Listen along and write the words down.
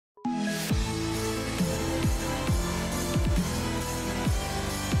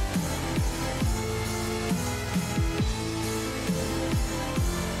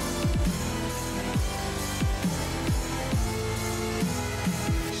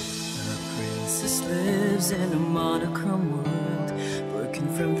lives in a monochrome world,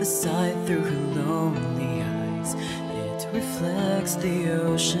 looking from the side through her lonely eyes. It reflects the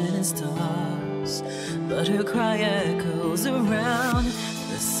ocean and stars, but her cry echoes around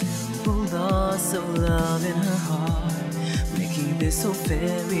the simple loss of love in her heart, making this whole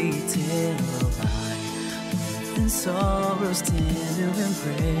fairy tale a lie. Mirth and sorrow's tender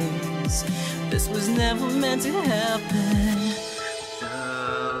embrace, this was never meant to happen. The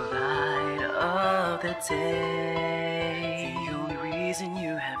light of the day, the only reason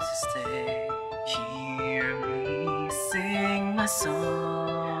you have to stay. Hear me sing my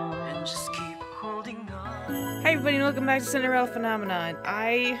song and just keep holding on. Hi everybody and welcome back to Cinderella Phenomenon.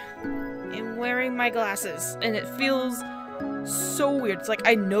 I am wearing my glasses and it feels so weird. It's like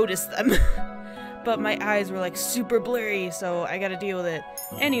I noticed them, but my eyes were like super blurry, so I gotta deal with it.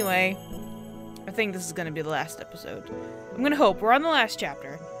 Anyway, I think this is gonna be the last episode. I'm gonna hope. We're on the last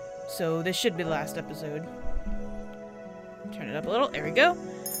chapter, so this should be the last episode. Turn it up a little. There we go.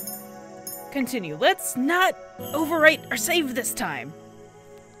 Continue. Let's not overwrite our save this time.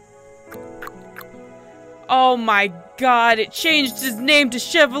 Oh my god, it changed his name to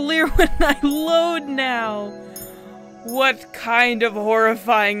Chevalier when I load now. What kind of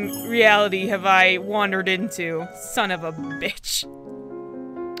horrifying reality have I wandered into? Son of a bitch.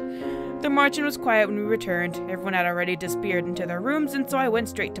 The marching was quiet when we returned. Everyone had already disappeared into their rooms, and so I went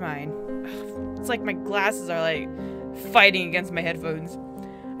straight to mine. It's like my glasses are like fighting against my headphones.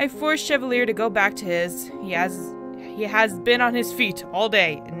 I forced Chevalier to go back to his. He has been on his feet all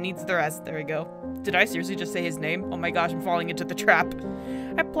day and needs the rest. There we go. Did I seriously just say his name? Oh my gosh, I'm falling into the trap.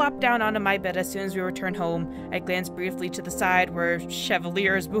 I plopped down onto my bed as soon as we returned home. I glanced briefly to the side where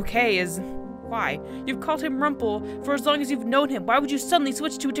Chevalier's bouquet is. Why? You've called him Rumpel for as long as you've known him. Why would you suddenly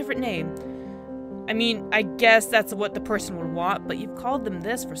switch to a different name? I mean, I guess that's what the person would want, but you've called them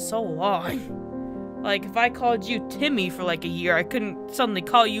this for so long. Like, if I called you Timmy for like a year, I couldn't suddenly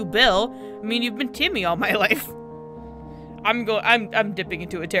call you Bill. I mean, you've been Timmy all my life. I'm dipping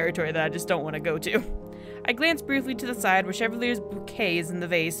into a territory that I just don't want to go to. I glanced briefly to the side where Chevalier's bouquet is in the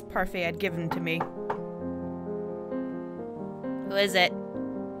vase Parfait had given to me. Who is it?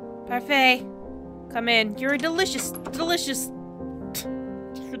 Parfait, come in. You're a delicious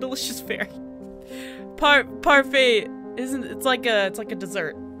fairy. Parfait isn't. It's like a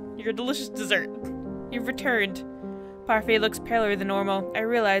dessert. You're a delicious dessert. You've returned. Parfait looks paler than normal. I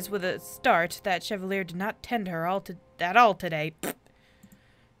realized with a start that Chevalier did not tend her at all today. Pfft.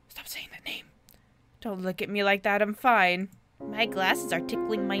 Stop saying that name. Don't look at me like that. I'm fine. My glasses are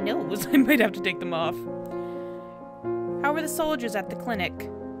tickling my nose. I might have to take them off. How were the soldiers at the clinic?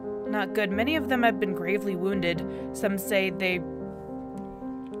 Not good. Many of them have been gravely wounded. Some say they...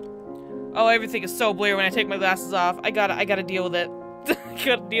 Oh, everything is so blurry when I take my glasses off. I gotta deal with it. I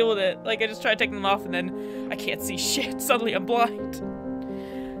gotta deal with it. Like, I just try taking them off and then I can't see shit. Suddenly I'm blind.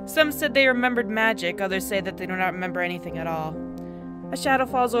 Some said they remembered magic. Others say that they do not remember anything at all. A shadow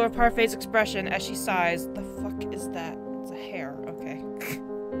falls over Parfait's expression as she sighs. The fuck is that? It's a hair. Okay.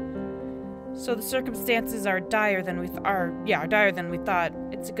 So the circumstances are dire than we thought.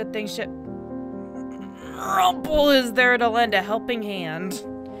 It's a good thing Rumpel is there to lend a helping hand.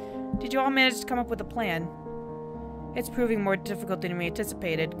 Did you all manage to come up with a plan? It's proving more difficult than we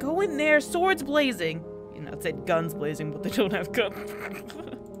anticipated. Go in there, swords blazing. You know, it said guns blazing, but they don't have guns.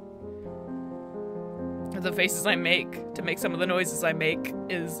 The faces I make to make some of the noises I make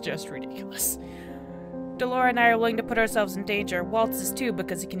is just ridiculous. Delora and I are willing to put ourselves in danger. Waltz is too,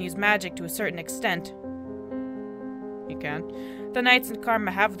 because he can use magic to a certain extent. You can. The knights and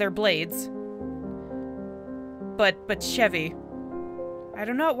Karma have their blades. But Chevy, I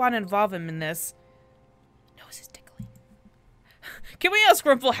do not want to involve him in this. Nose is tickling. Can we ask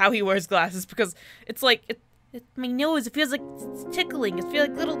Rumpel how he wears glasses? Because it's like, my nose, it feels like it's tickling. It feels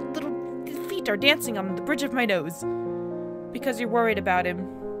like little feet are dancing on the bridge of my nose. Because you're worried about him.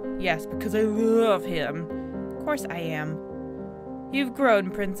 Yes, because I love him. Of course I am. You've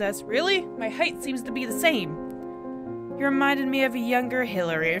grown, princess. Really? My height seems to be the same. You reminded me of a younger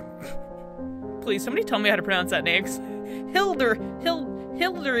Hillary. Please, somebody tell me how to pronounce that name. Hilder.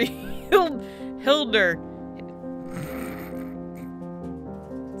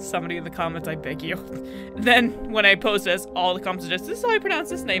 Somebody in the comments, I beg you. Then, when I post this, all the comments are just, this is how I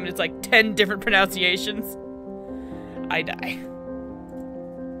pronounce this name, and it's like 10 different pronunciations. I die.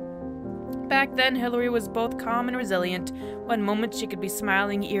 Back then, Hillary was both calm and resilient. One moment she could be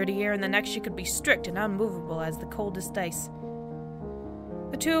smiling ear to ear, and the next she could be strict and unmovable as the coldest ice.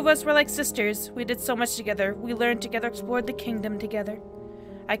 The two of us were like sisters. We did so much together. We learned together, explored the kingdom together.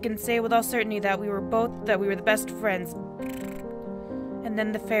 I can say with all certainty that we were the best friends. And And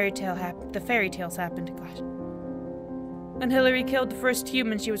then the fairy tales happened. God. When Hillary killed the first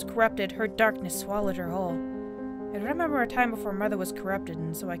human, she was corrupted. Her darkness swallowed her whole. I remember a time before Mother was corrupted,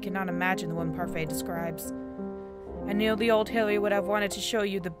 and so I cannot imagine the one Parfait describes. I knew the old Hillary would have wanted to show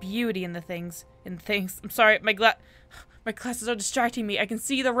you the beauty in the things. I'm sorry, my glasses are distracting me. I can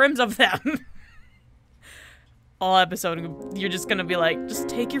see the rims of them. All episode, you're just gonna be like, just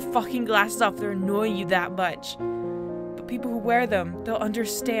take your fucking glasses off. They're annoying you that much. But people who wear them, they'll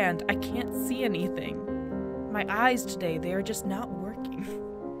understand. I can't see anything. My eyes today, they are just not working.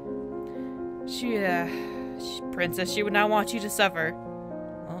 Princess, she would not want you to suffer.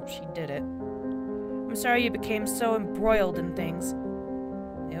 Well, she did it. I'm sorry you became so embroiled in things.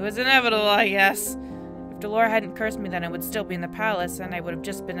 It was inevitable, I guess. If Delora hadn't cursed me, then I would still be in the palace, and I would have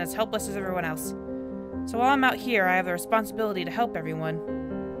just been as helpless as everyone else. So while I'm out here, I have the responsibility to help everyone.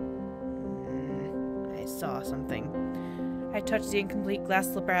 I saw something. I touched the incomplete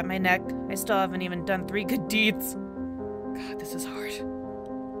glass slipper at my neck. I still haven't even done 3 good deeds. God, this is hard.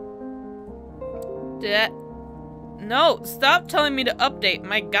 No, stop telling me to update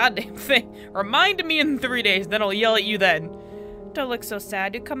my goddamn thing. Remind me in 3 days, then I'll yell at you then. Don't look so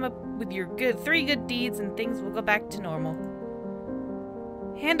sad. You come up with your 3 good deeds and things will go back to normal.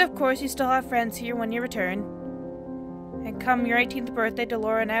 And of course, you still have friends here when you return. And come your 18th birthday,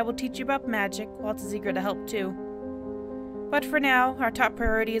 Delora and I will teach you about magic. Waltz is eager to help too. But for now, our top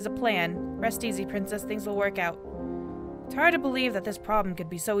priority is a plan. Rest easy, Princess. Things will work out. It's hard to believe that this problem could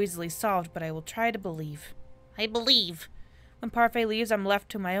be so easily solved, but I will try to believe. I believe. When Parfait leaves, I'm left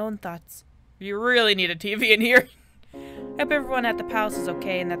to my own thoughts. You really need a TV in here. I hope everyone at the palace is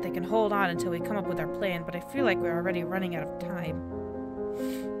okay and that they can hold on until we come up with our plan, but I feel like we're already running out of time.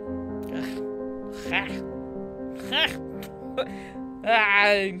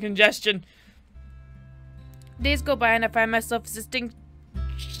 Congestion. Days go by and I find myself assisting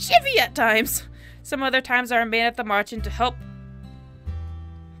Chevy at times. Some other times I remain at the march-in to help.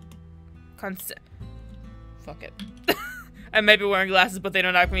 Fuck it. I may be wearing glasses, but they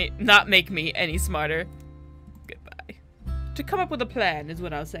don't not make me any smarter. Goodbye. To come up with a plan is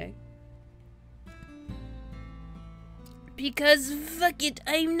what I'll say. Because fuck it,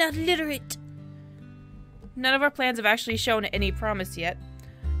 I'm not literate. None of our plans have actually shown any promise yet.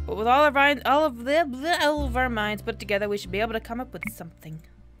 But with all of our minds put together, we should be able to come up with something.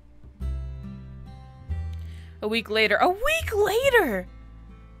 A week later.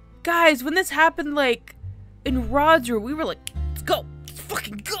 Guys, when this happened, like, in Rod's room, we were like, let's go. Let's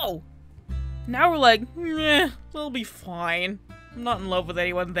fucking go. Now we're like, we'll be fine. I'm not in love with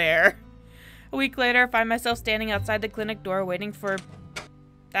anyone there. A week later, I find myself standing outside the clinic door waiting for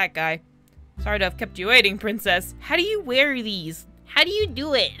that guy. Sorry to have kept you waiting, Princess. How do you wear these? How do you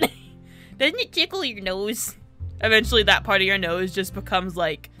do it? Doesn't it tickle your nose? Eventually that part of your nose just becomes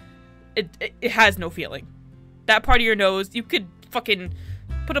like, it has no feeling. That part of your nose, you could fucking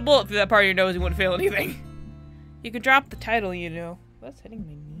put a bullet through that part of your nose and wouldn't feel anything. You could drop the title, you know. What's hitting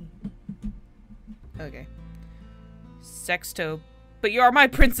my knee? Okay. Sexto. But you are my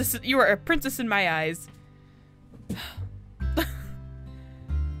princess. You are a princess in my eyes.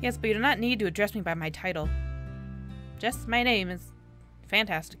 Yes, but you do not need to address me by my title. Just my name is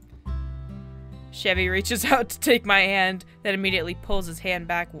fantastic. Chevy reaches out to take my hand, then immediately pulls his hand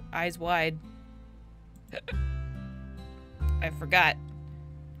back, eyes wide. I forgot.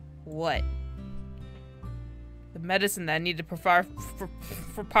 What? The medicine that I needed for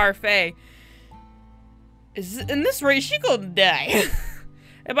Parfait. In this race, she gonna die.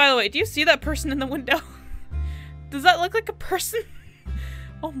 And by the way, do you see that person in the window? Does that look like a person?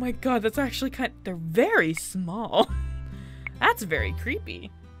 Oh my god, that's actually they're very small. That's very creepy.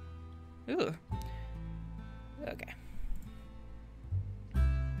 Ooh. Okay.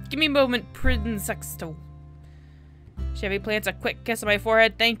 Give me a moment, Prince Sexto. Chevy plants a quick kiss on my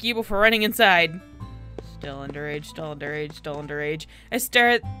forehead. Thank you before running inside. Still underage, still underage, still underage. I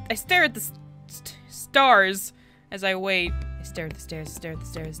stare at the stars as I wait. I stare at the stairs, stare at the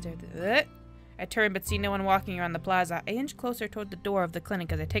stairs, stare at the... I turn but see no one walking around the plaza. I inch closer toward the door of the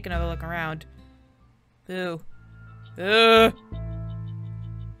clinic as I take another look around. Boo.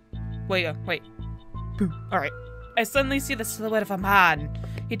 Wait. Boo. Alright. I suddenly see the silhouette of a man.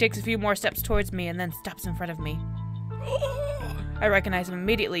 He takes a few more steps towards me and then stops in front of me. I recognize him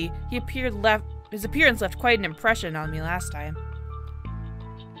immediately. His appearance left quite an impression on me last time.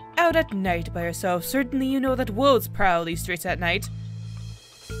 Out at night by yourself. Certainly you know that wolves prowl these streets at night.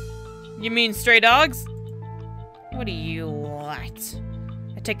 You mean stray dogs? What do you want?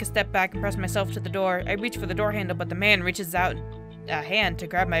 I take a step back and press myself to the door. I reach for the door handle, but the man reaches out a hand to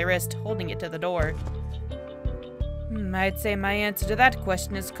grab my wrist, holding it to the door. I'd say my answer to that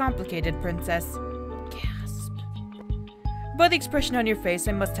question is complicated, Princess. Gasp. By the expression on your face,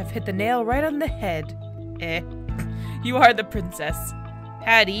 I must have hit the nail right on the head. You are the princess.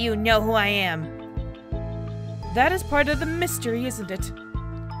 How do you know who I am? That is part of the mystery, isn't it?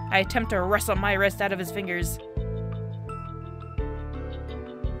 I attempt to wrestle my wrist out of his fingers.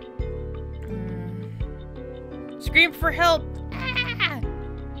 Scream for help! Ah!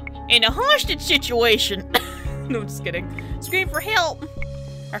 In a hostage situation! No, just kidding. Scream for help!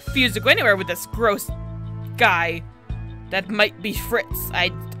 I refuse to go anywhere with this gross guy. That might be Fritz. I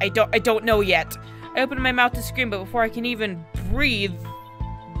don't know yet. I open my mouth to scream, but before I can even breathe,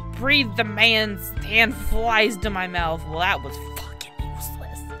 the man's hand flies to my mouth. Well, that was fucking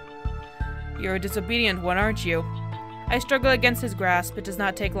useless. You're a disobedient one, aren't you? I struggle against his grasp. It does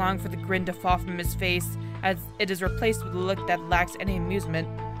not take long for the grin to fall from his face, as it is replaced with a look that lacks any amusement.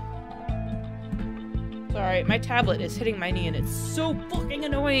 Sorry, my tablet is hitting my knee and it's so fucking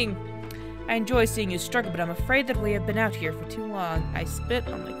annoying. I enjoy seeing you struggle, but I'm afraid that we have been out here for too long. I spit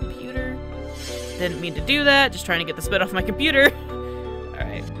on my computer. Didn't mean to do that, just trying to get the spit off my computer.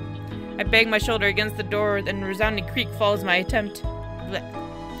 Alright. I bang my shoulder against the door, and a resounding creak follows my attempt. Blech.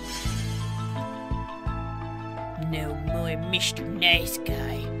 No more Mr. Nice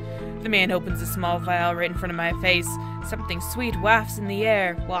Guy. The man opens a small vial right in front of my face. Something sweet wafts in the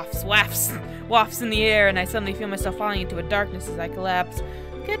air. Wafts in the air, and I suddenly feel myself falling into a darkness as I collapse.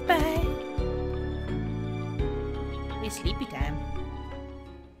 Goodbye. It's sleepy time.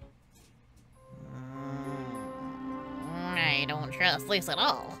 I don't trust this at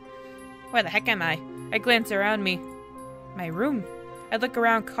all. Where the heck am I? I glance around me. My room. I look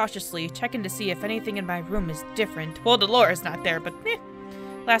around cautiously, checking to see if anything in my room is different. Well, Dolores not there, but the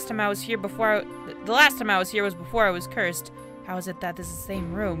last time I was here was before I was cursed. How is it that this is the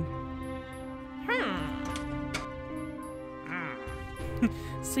same room?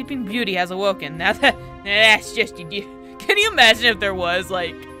 Sleeping Beauty has awoken. Now that's just you. Can you imagine if there was,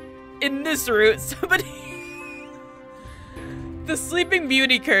 like, in this route, somebody... The Sleeping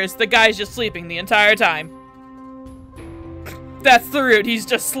Beauty curse, the guy's just sleeping the entire time. That's the route, he's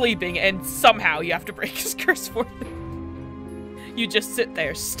just sleeping, and somehow you have to break his curse for him. You just sit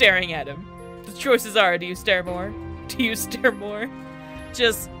there, staring at him. The choices are, do you stare more? Do you stare more?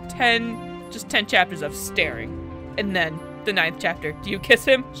 Just 10 chapters of staring. And then, the 9th chapter, do you kiss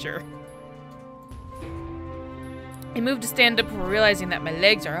him? Sure. I move to stand up before realizing that my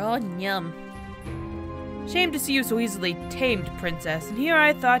legs are all numb. Shame to see you so easily tamed, Princess. And here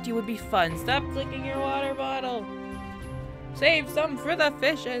I thought you would be fun. Stop clicking your water bottle. Save some for the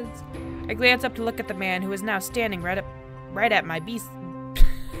fishes. I glance up to look at the man who is now standing right at my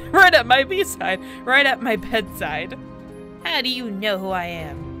bedside. How do you know who I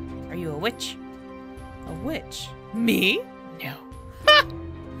am? Are you a witch? A witch? Me? No. Ha!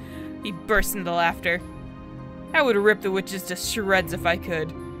 He bursts into laughter. I would rip the witches to shreds if I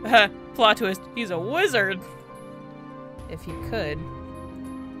could. Plot twist, he's a wizard. If you could,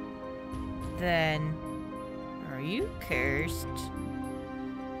 then are you cursed?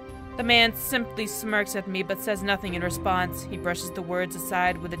 The man simply smirks at me but says nothing in response. He brushes the words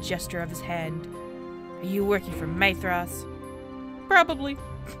aside with a gesture of his hand. Are you working for Maithras? Probably.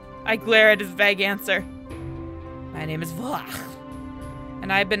 I glare at his vague answer. My name is Vlach,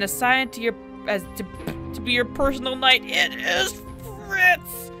 and I've been assigned to be your personal knight. It is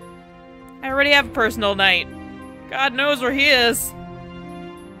Fritz. I already have a personal knight. God knows where he is.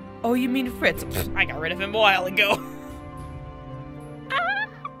 Oh, you mean Fritz? I got rid of him a while ago.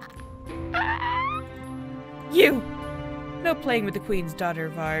 You! No playing with the queen's daughter,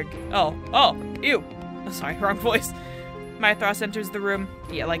 Varg. Oh, you. Oh, sorry, wrong voice. Maithras enters the room.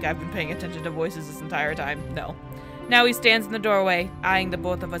 Yeah, like I've been paying attention to voices this entire time. No. Now he stands in the doorway, eyeing the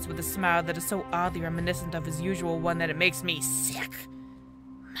both of us with a smile that is so oddly reminiscent of his usual one that it makes me sick.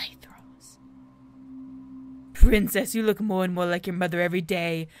 Maithras. Princess, you look more and more like your mother every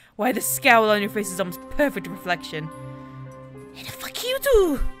day. Why, the scowl on your face is almost perfect reflection. And fuck you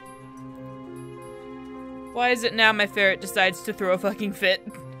too! Why is it now my ferret decides to throw a fucking fit?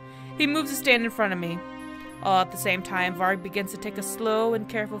 He moves to stand in front of me. All at the same time, Varg begins to take a slow and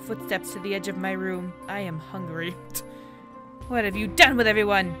careful footsteps to the edge of my room. I am hungry. What have you done with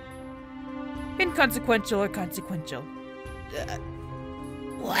everyone? Inconsequential or consequential?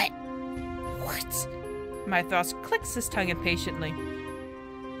 What? What? Maithras clicks his tongue impatiently.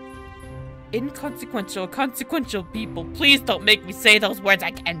 Inconsequential, consequential people. Please don't make me say those words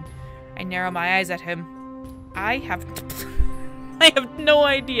again. I narrow my eyes at him. I have no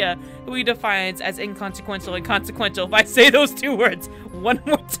idea who he defines as inconsequential and consequential. If I say those two words one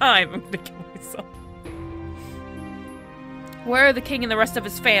more time, I'm gonna kill myself. Where are the king and the rest of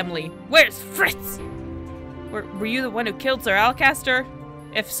his family? Where's Fritz? Were you the one who killed Sir Alcaster?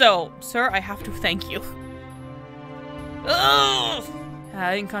 If so, sir, I have to thank you. Ugh!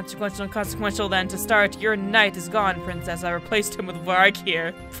 Inconsequential and consequential then. To start, your knight is gone, princess. I replaced him with Varg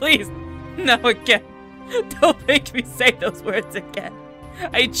here. Please, no again. Don't make me say those words again.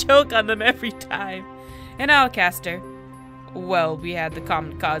 I choke on them every time. And Alcaster? Well, we had the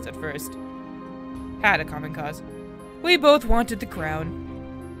common cause at first. Had a common cause. We both wanted the crown.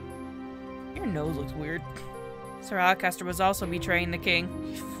 Your nose looks weird. Sir Alcaster was also betraying the king.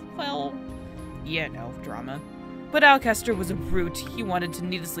 Well, yeah, no, drama. But Alcaster was a brute. He wanted to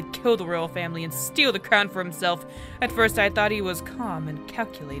needlessly kill the royal family and steal the crown for himself. At first I thought he was calm and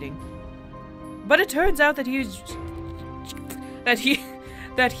calculating. But it turns out that he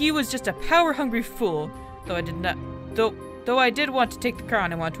was just a power-hungry fool. Though I did want to take the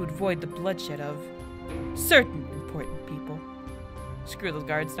crown, I want to avoid the bloodshed of certain important people. Screw those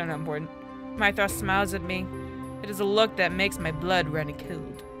guards, they're not important. Mythos smiles at me. It is a look that makes my blood run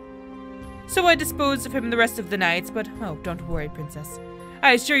cold. So I disposed of him and the rest of the knights, but oh, don't worry, princess.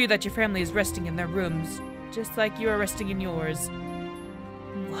 I assure you that your family is resting in their rooms, just like you are resting in yours.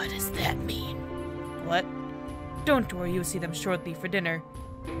 What does that mean? What? Don't worry, you'll see them shortly for dinner.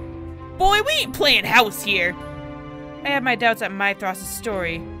 Boy, we ain't playing house here! I have my doubts at about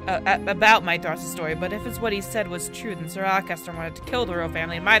Mythros' story, but if it's what he said was true, then Sir Alcaster wanted to kill the royal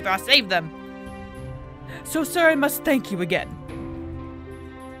family and Mythros saved them. So, sir, I must thank you again.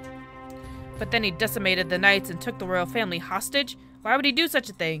 But then he decimated the knights and took the royal family hostage? Why would he do such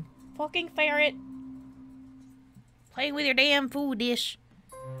a thing? Fucking ferret. Playing with your damn food dish.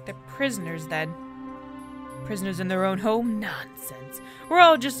 They're prisoners, then. Prisoners in their own home? Nonsense. We're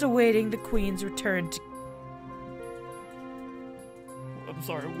all just awaiting the queen's return to... I'm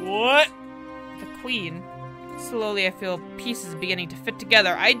sorry, what? The queen? Slowly I feel pieces beginning to fit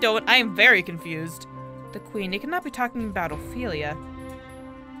together. I am very confused. The queen, you cannot be talking about Ophelia.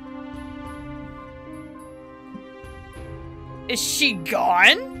 Is she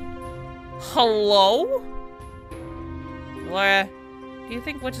gone? Hello? Laura, do you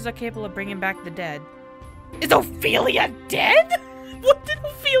think witches are capable of bringing back the dead? Is Ophelia dead? What did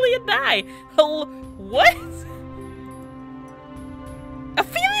Ophelia die? Hello? What?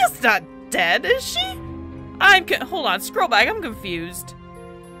 Ophelia's not dead, is she? Hold on, scroll back, I'm confused.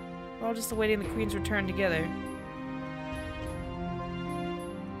 We're all just awaiting the queen's return together.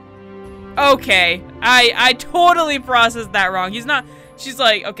 Okay, I totally processed that wrong. He's not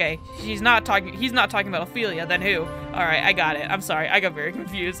talking about Ophelia, then who? Alright, I got it. I'm sorry, I got very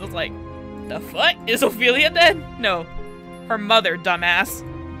confused. I was like, the fuck? Is Ophelia dead? No. Her mother, dumbass.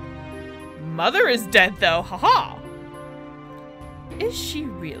 Mother is dead though, haha. Is she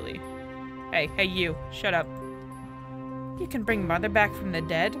really? Hey, you, shut up. You can bring mother back from the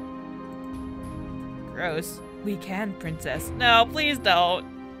dead? Gross. We can, princess. No, please don't.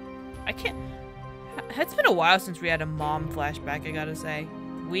 I can't. It's been a while since we had a mom flashback, I gotta say.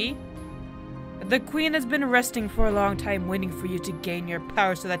 We? The queen has been resting for a long time, waiting for you to gain your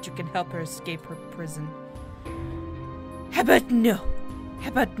power so that you can help her escape her prison. How about no? How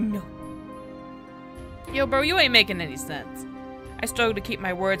about no? Yo, bro, you ain't making any sense. I struggle to keep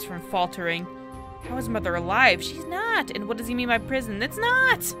my words from faltering. How is mother alive? She's not. And what does he mean by prison? It's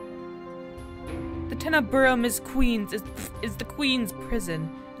not. The Tenebrarum is the queen's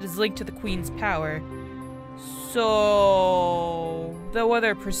prison. It is linked to the queen's power. So, though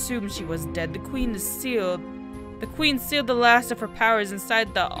others presume she was dead, the queen sealed the last of her powers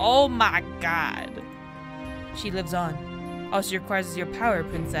inside the— oh my god. She lives on. All she requires is your power,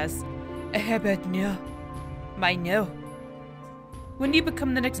 princess. But no. My no. When you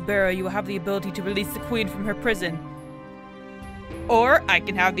become the next bearer, you will have the ability to release the queen from her prison. Or I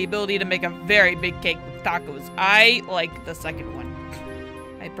can have the ability to make a very big cake with tacos. I like the second one.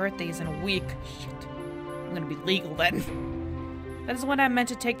 My birthday is in a week. Shit. I'm gonna be legal then. That is when I meant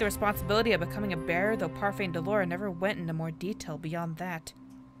to take the responsibility of becoming a bearer, though Parfait and Delora never went into more detail beyond that.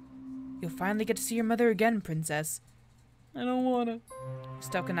 You'll finally get to see your mother again, princess. I don't wanna.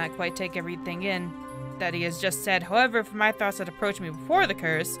 Still cannot quite take everything in that he has just said. However, if my thoughts had approached me before the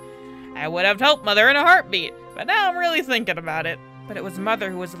curse, I would have helped mother in a heartbeat. But now I'm really thinking about it. But it was mother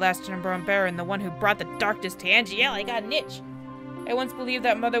who was the last Cinderella bearer and the one who brought the darkness to Angiel. I got an itch. I once believed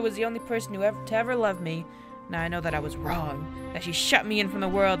that mother was the only person who ever loved me. Now I know that I was wrong. That she shut me in from the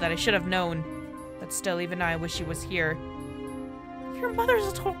world that I should have known. But still, even I wish she was here. Your mother's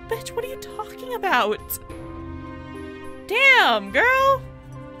a total bitch. What are you talking about? Damn, girl!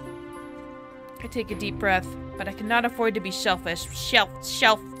 I take a deep breath. But I cannot afford to be selfish.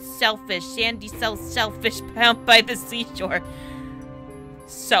 Selfish. Sandy sells shellfish pound by the seashore.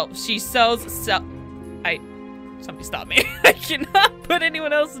 So, she sells somebody stop me. I cannot put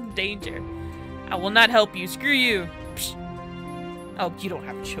anyone else in danger. I will not help you. Screw you. Psh. Oh, you don't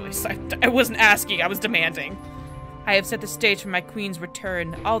have a choice. I wasn't asking. I was demanding. I have set the stage for my queen's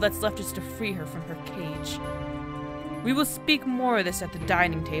return. All that's left is to free her from her cage. We will speak more of this at the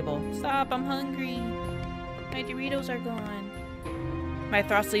dining table. Stop, I'm hungry. My Doritos are gone. My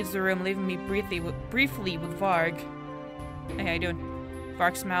Thros leaves the room, leaving me briefly with Varg. Hey, how you doing?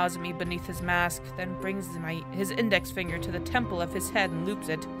 Varg smiles at me beneath his mask, then brings his index finger to the temple of his head and loops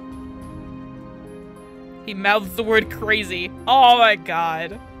it. He mouths the word crazy. Oh my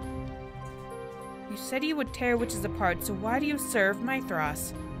god. You said you would tear witches apart, so why do you serve my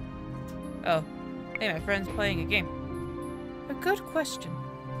Thros? Oh. Hey, my friend's playing a game. A good question.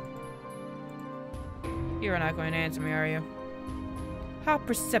 You're not going to answer me, are you? How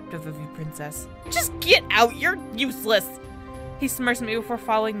perceptive of you, princess. Just get out! You're useless! He smirks at me before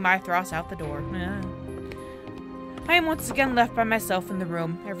following my Thros out the door. I am once again left by myself in the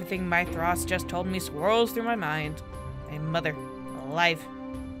room. Everything my Thros just told me swirls through my mind. My mother, alive.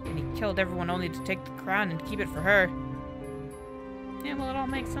 And he killed everyone only to take the crown and keep it for her. Yeah, well, it all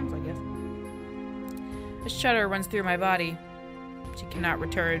makes sense, I guess. A shudder runs through my body. She cannot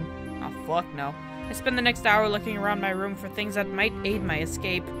return. Oh, fuck no. I spend the next hour looking around my room for things that might aid my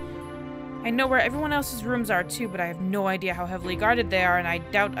escape. I know where everyone else's rooms are too, but I have no idea how heavily guarded they are, and I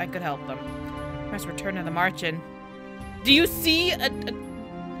doubt I could help them. I must return to the Marchen. Do you see a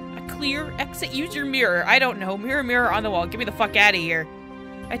clear exit? Use your mirror. I don't know. Mirror on the wall. Get me the fuck out of here.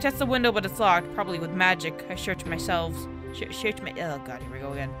 I test the window, but it's locked, probably with magic. I search myself. Oh god, here we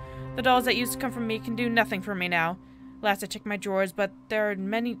go again. The dolls that used to come from me can do nothing for me now. Last I checked my drawers, but there are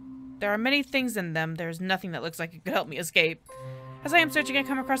many things in them. There's nothing that looks like it could help me escape. As I am searching, I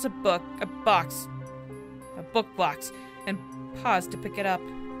come across a book box, and pause to pick it up.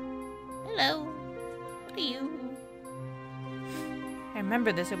 Hello, what are you? I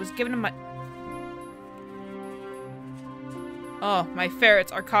remember this. It was given to my... Oh, my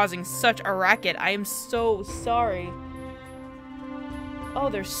ferrets are causing such a racket. I am so sorry. Oh,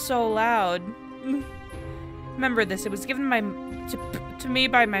 they're so loud. Remember this. It was given to me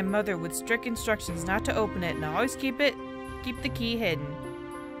by my mother with strict instructions not to open it and always keep the key hidden.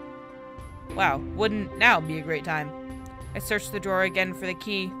 Wow, wouldn't now be a great time? I search the drawer again for the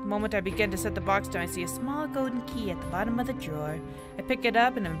key. The moment I begin to set the box down, I see a small golden key at the bottom of the drawer. I pick it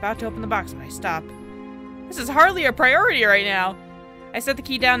up and I'm about to open the box when I stop. This is hardly a priority right now. I set the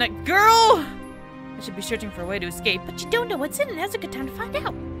key down at girl! I should be searching for a way to escape, but you don't know what's in it. Now's a good time to find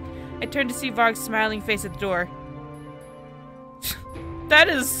out. I turn to see Varg's smiling face at the door. That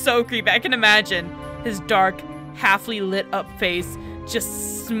is so creepy. I can imagine his dark, halfly lit up face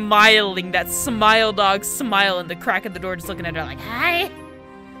just smiling, that smile dog smile in the crack of the door, just looking at her like, hi!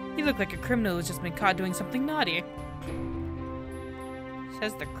 You look like a criminal who's just been caught doing something naughty.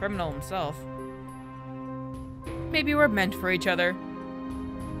 Says the criminal himself. Maybe we're meant for each other.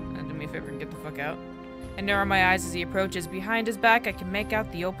 Do me a favor and get the fuck out. I narrow my eyes as he approaches. Behind his back, I can make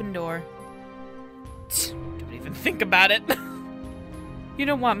out the open door. Don't even think about it. You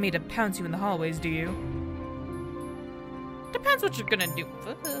don't want me to pounce you in the hallways, do you? Depends what you're gonna do.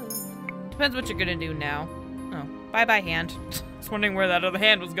 Depends what you're gonna do now. Oh, bye-bye hand. I was wondering where that other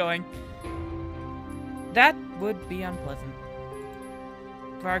hand was going. That would be unpleasant.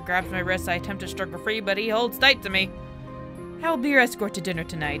 Varg grabs my wrist. I attempt to struggle free, but he holds tight to me. How will be your escort to dinner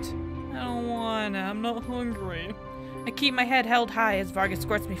tonight? I don't wanna. I'm not hungry. I keep my head held high as Varg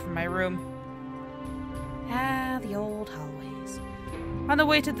escorts me from my room. Ah, the old hallways. On the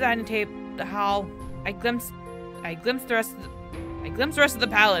way to the dining table, the hall, I glimpse the rest of the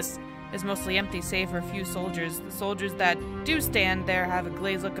palace. It's mostly empty, save for a few soldiers. The soldiers that do stand there have a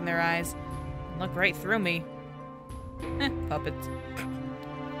glazed look in their eyes and look right through me. Puppets.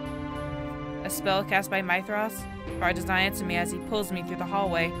 A spell cast by Mythros? Varg does not answer me as he pulls me through the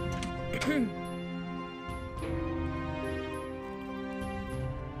hallway.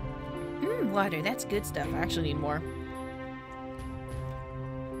 Water, that's good stuff. I actually need more.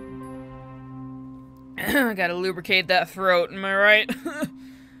 I gotta lubricate that throat, am I right?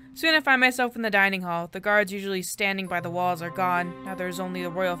 Soon I find myself in the dining hall. The guards usually standing by the walls are gone. Now there's only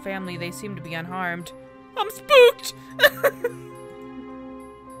the royal family. They seem to be unharmed. I'm spooked!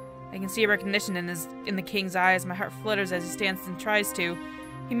 I can see recognition in the king's eyes. My heart flutters as he stands and tries to.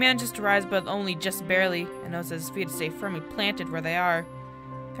 He manages to rise, but only just barely, and knows that his feet stay firmly planted where they are.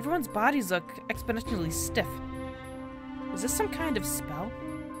 Everyone's bodies look exponentially stiff. Is this some kind of spell?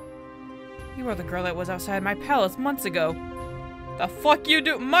 You are the girl that was outside my palace months ago. The fuck you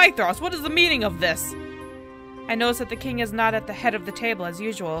do? Mythros, what is the meaning of this? I notice that the king is not at the head of the table as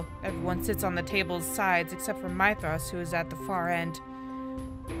usual. Everyone sits on the table's sides except for Mythros, who is at the far end.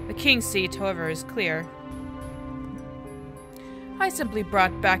 The king's seat, however, is clear. I simply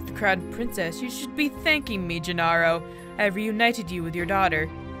brought back the crowned princess. You should be thanking me, Gennaro. I have reunited you with your daughter.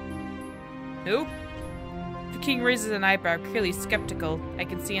 Who? The king raises an eyebrow, clearly skeptical. I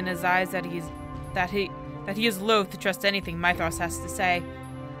can see in his eyes that he is loath to trust anything Mythros has to say.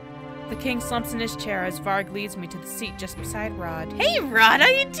 The king slumps in his chair as Varg leads me to the seat just beside Rod. Hey Rod, how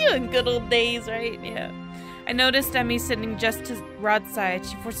you doing? Good old days, right? Yeah. I noticed Emmy sitting just to Rod's side.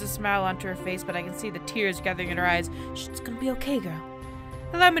 She forces a smile onto her face, but I can see the tears gathering in her eyes. Shh, it's gonna be okay, girl.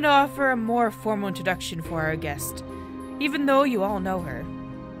 Allow me to offer a more formal introduction for our guest, even though you all know her.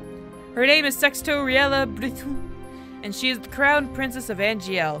 Her name is Cinderella Breton, and she is the crowned princess of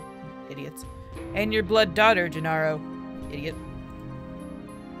Angiel. Idiots. And your blood daughter, Gennaro. Idiot.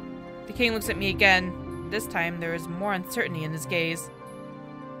 The king looks at me again. This time, there is more uncertainty in his gaze.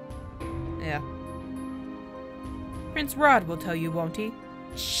 Yeah. Prince Rod will tell you, won't he?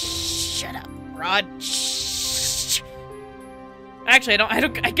 Shut up, Rod. Shh. Actually,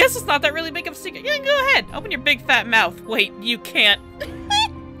 I guess it's not that really big of a secret. Yeah, go ahead. Open your big fat mouth. Wait, you can't.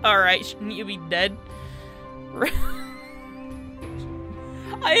 Alright, shouldn't you be dead?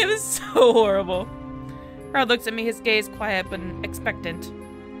 I am so horrible. Rod looks at me, his gaze quiet but expectant.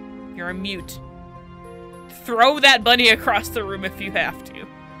 You're a mute. Throw that bunny across the room if you have to.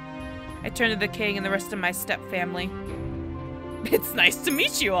 I turn to the king and the rest of my step family. It's nice to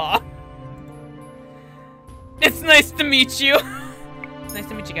meet you all. It's nice to meet you. Nice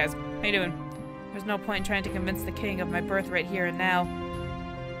to meet you guys. How you doing? There's no point in trying to convince the king of my birthright here and now.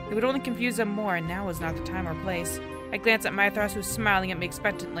 It would only confuse him more, and now is not the time or place. I glance at Mythros, who's smiling at me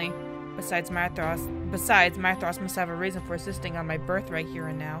expectantly. Besides, Mythros must have a reason for insisting on my birthright here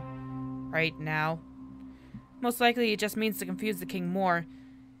and now. Right now. Most likely, it just means to confuse the king more.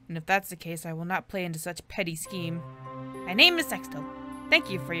 And if that's the case, I will not play into such petty scheme. My name is Sexto. Thank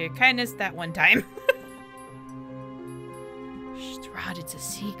you for your kindness that one time. Shh, Rod, it's a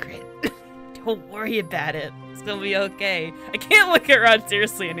secret. Don't worry about it. It's gonna be okay. I can't look at Rod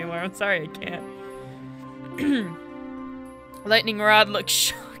seriously anymore. I'm sorry, I can't. Lightning Rod looks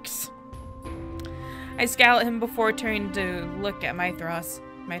shocked. I scowl at him before turning to look at Mythros.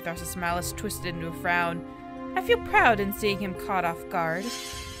 Mythros' smile is twisted into a frown. I feel proud in seeing him caught off guard.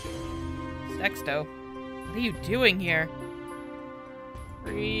 Sexto, what are you doing here?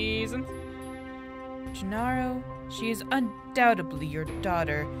 Reasons? Gennaro, she is undoubtedly your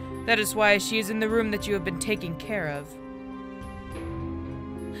daughter. That is why she is in the room that you have been taking care of.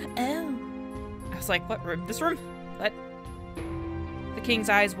 Oh. I was like, what room? This room? What? The king's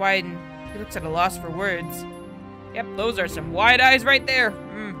eyes widen. He looks at a loss for words. Yep, those are some wide eyes right there.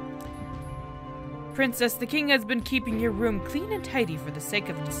 Princess, the king has been keeping your room clean and tidy for the sake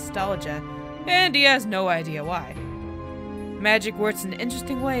of nostalgia, and he has no idea why. Magic works in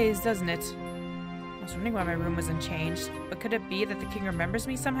interesting ways, doesn't it? I was wondering why my room wasn't changed, but could it be that the king remembers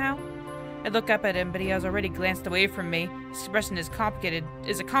me somehow? I look up at him, but he has already glanced away from me. His expression is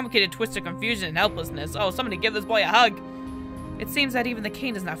a complicated twist of confusion and helplessness. Oh, somebody give this boy a hug! It seems that even the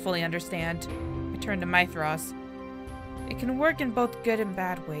king does not fully understand. I turn to Mythros. It can work in both good and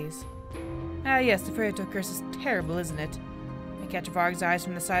bad ways. Ah yes, the fairy tale curse is terrible, isn't it? I catch Varg's eyes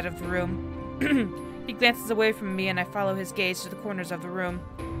from the side of the room. He glances away from me and I follow his gaze to the corners of the room.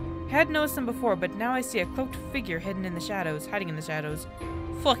 I had noticed them before, but now I see a cloaked figure hiding in the shadows.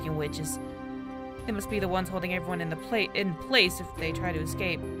 Fucking witches. They must be the ones holding everyone in place if they try to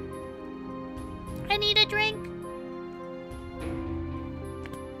escape. I need a drink.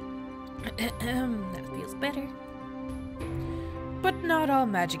 That feels better. But not all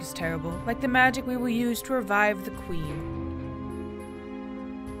magic is terrible, like the magic we will use to revive the queen.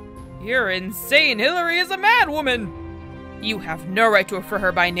 You're insane! Hillary is a mad woman! You have no right to refer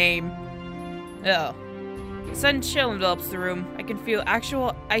her by name. Oh. A sudden chill envelops the room. I can feel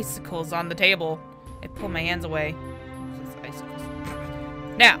actual icicles on the table. I pull my hands away. Icicles.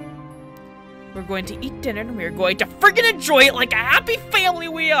 Now, we're going to eat dinner and we're going to friggin' enjoy it like a happy family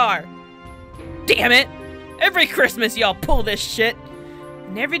we are! Damn it! Every Christmas y'all pull this shit!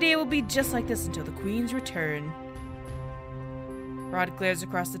 And every day will be just like this until the queen's return. Rod glares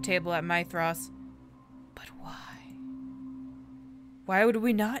across the table at Mythros. But why? Why would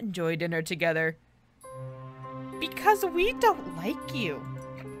we not enjoy dinner together? Because we don't like you.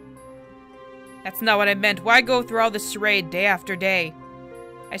 That's not what I meant. Why go through all this charade day after day?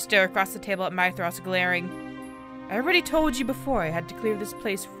 I stare across the table at Mythros, glaring. I already told you before I had to clear this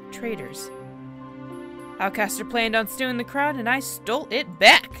place from traitors. Outcaster planned on stealing the crown, and I stole it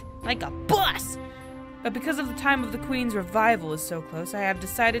back, like a boss! But because of the time of the Queen's revival is so close, I have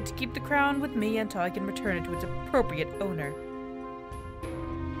decided to keep the crown with me until I can return it to its appropriate owner.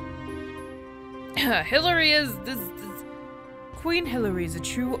 Queen Hilary is the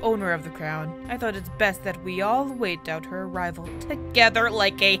true owner of the crown. I thought it's best that we all wait out her arrival together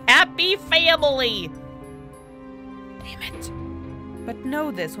like a happy family! Damn it. But know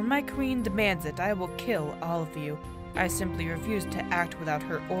this, when my queen demands it, I will kill all of you. I simply refuse to act without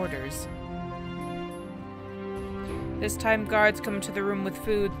her orders. This time guards come into the room with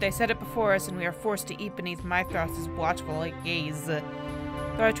food. They set it before us and we are forced to eat beneath Mythros' watchful gaze. Though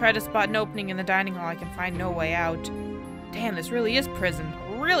I try to spot an opening in the dining hall, I can find no way out. Damn, this really is prison.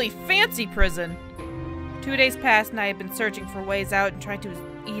 A really fancy prison! 2 days passed and I have been searching for ways out and trying to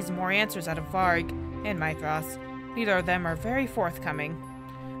ease more answers out of Varg and Mythros. Neither of them are very forthcoming.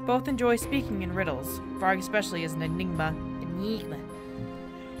 Both enjoy speaking in riddles. Varg especially is an enigma.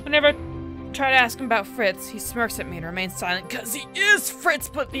 Whenever I try to ask him about Fritz, he smirks at me and remains silent because he is Fritz,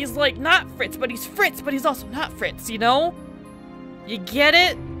 but he's like not Fritz, but he's Fritz, but he's also not Fritz, you know? You get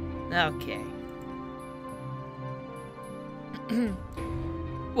it? Okay.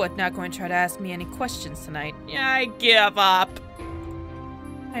 What, not going to try to ask me any questions tonight? Yeah, I give up.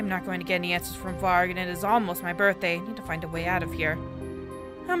 I'm not going to get any answers from Varg, and it is almost my birthday. I need to find a way out of here.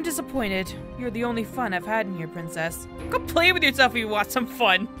 I'm disappointed. You're the only fun I've had in here, Princess. Go play with yourself if you want some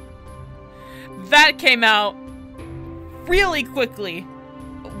fun. That came out really quickly.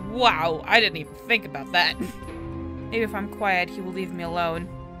 Wow, I didn't even think about that. Maybe if I'm quiet, he will leave me alone.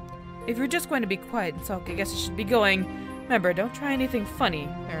 If you're just going to be quiet and sulk, I guess you should be going. Remember, don't try anything funny.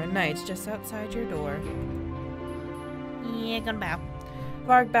 There are knights just outside your door. Yeah, gonna bow.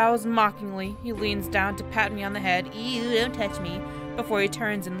 Varg bows mockingly. He leans down to pat me on the head. Ew, don't touch me. Before he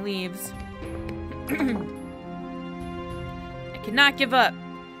turns and leaves. I cannot give up.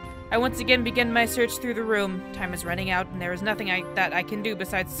 I once again begin my search through the room. Time is running out, and there is nothing that I can do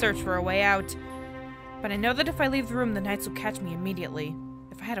besides search for a way out. But I know that if I leave the room, the knights will catch me immediately.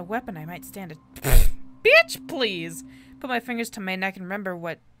 If I had a weapon, I might stand it. Bitch, please! Put my fingers to my neck and remember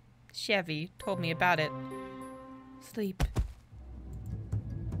what Chevy told me about it. Sleep.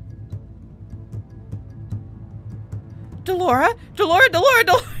 Delora! Delora! Delora!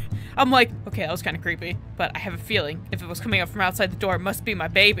 Delora! I'm like, okay, that was kind of creepy, but I have a feeling if it was coming up from outside the door, it must be my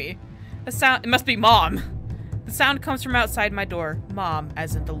baby. It must be Mom. The sound comes from outside my door. Mom,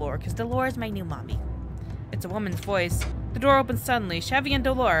 as in Delora, because Delora is my new mommy. It's a woman's voice. The door opens suddenly. Chevy and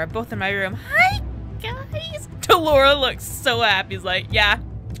Delora are both in my room. Hi, guys! Delora looks so happy. He's like, yeah,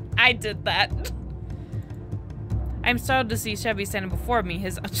 I did that. I'm startled to see Chevy standing before me.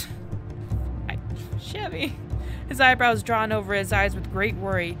 Chevy. His eyebrows drawn over his eyes with great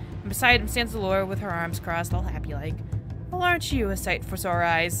worry, and beside him stands Delora with her arms crossed, all happy-like. Well, aren't you a sight for sore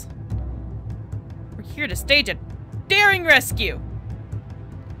eyes? We're here to stage a daring rescue!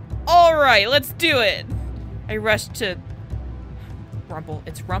 Alright, let's do it! I rush to Rumpel.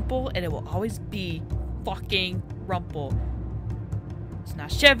 It's Rumpel, and it will always be fucking Rumpel. It's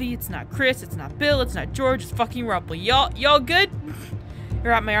not Chevy, it's not Chris, it's not Bill, it's not George, it's fucking Rumpel. Y'all good? I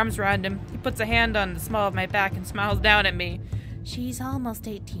wrap my arms around him. He puts a hand on the small of my back and smiles down at me. She's almost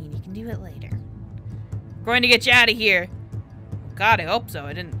 18. You can do it later. I'm going to get you out of here. God, I hope so.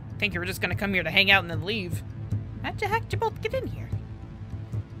 I didn't think you were just going to come here to hang out and then leave. How'd the heck did you both get in here?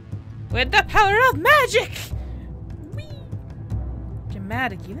 With the power of magic! Whee!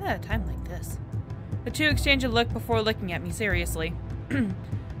 Dramatic, even at a time like this. The two exchange a look before looking at me seriously.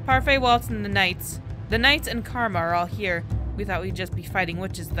 Parfait, Waltz, and the knights. The knights and Karma are all here. We thought we'd just be fighting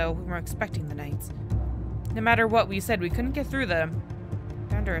witches, though. We weren't expecting the knights. No matter what we said, we couldn't get through them.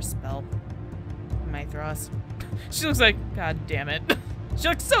 They're under a spell. Mythros. She looks like, god damn it. She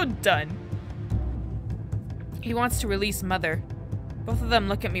looks so done. He wants to release Mother. Both of them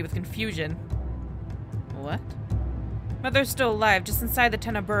look at me with confusion. What? Mother's still alive, just inside the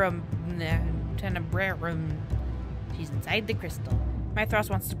Tenebrarum. She's inside the crystal. Mythros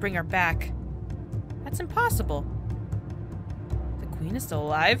wants to bring her back. That's impossible. Queen is still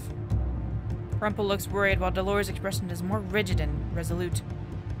alive. Rumpel looks worried while Delora's expression is more rigid and resolute.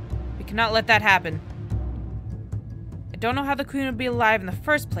 We cannot let that happen. I don't know how the Queen would be alive in the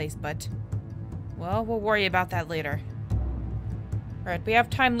first place, but... well, we'll worry about that later. Alright, we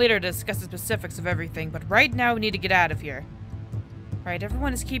have time later to discuss the specifics of everything, but right now we need to get out of here. Alright,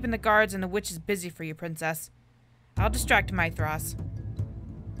 everyone is keeping the guards and the witches busy for you, Princess. I'll distract Mythros.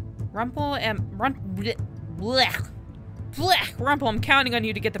 Rumpel and... Rumpel, I'm counting on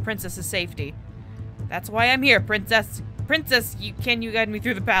you to get the princess to safety. That's why I'm here, Princess. Princess, can you guide me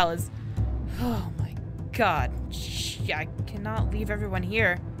through the palace? Oh my god. Shh, I cannot leave everyone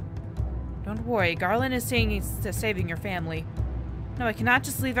here. Don't worry, Garland is saying he's saving your family. No, I cannot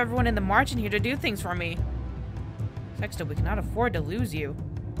just leave everyone in the margin here to do things for me. Sexto, we cannot afford to lose you.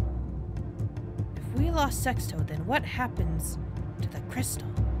 If we lost Sexto, then what happens to the crystal?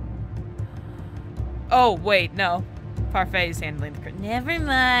 Oh, wait, no. Parfait is handling the crystal. Never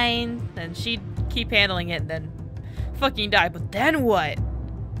mind. Then she'd keep handling it and then fucking die. But then what?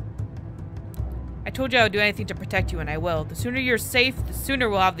 I told you I would do anything to protect you, and I will. The sooner you're safe, the sooner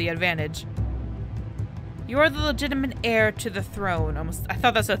we'll have the advantage. You are the legitimate heir to the throne. I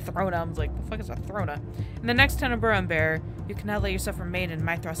thought that's a throne. I was like, the fuck is a throne? In the next Tenebrone bearer, you cannot let yourself remain in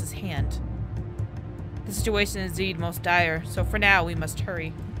Mythros' hand. The situation is indeed most dire, so for now, we must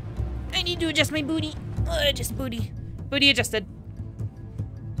hurry. I need to adjust my booty. Adjust booty. Booty adjusted.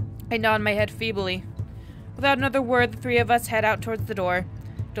 I nod my head feebly. Without another word, the three of us head out towards the door.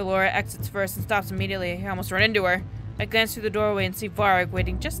 Delora exits first and stops immediately. I almost run into her. I glance through the doorway and see Varg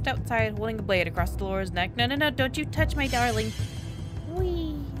waiting just outside, holding a blade across Delora's neck. No, no, no, don't you touch my darling.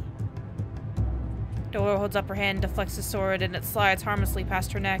 Whee! Delora holds up her hand, deflects the sword, and it slides harmlessly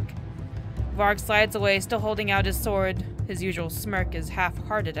past her neck. Varg slides away, still holding out his sword. His usual smirk is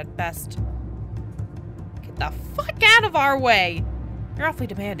half-hearted at best. Get the fuck out of our way! You're awfully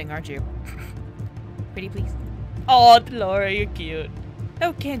demanding, aren't you? Pretty please. Oh, Delora, you're cute.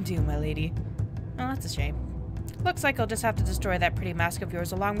 Oh, can do, my lady. Oh, that's a shame. Looks like I'll just have to destroy that pretty mask of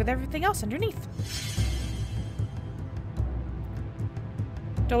yours along with everything else underneath.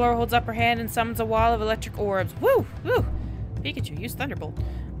 Delora holds up her hand and summons a wall of electric orbs. Woo! Woo! Pikachu, use Thunderbolt.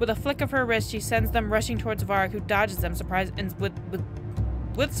 With a flick of her wrist, she sends them rushing towards Varg, who dodges them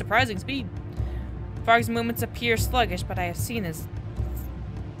with surprising speed. Varg's movements appear sluggish, but I've seen his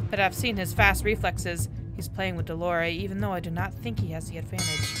fast reflexes. He's playing with Delora, even though I do not think he has the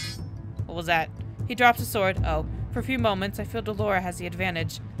advantage. What was that? He drops his sword. Oh. For a few moments, I feel Delora has the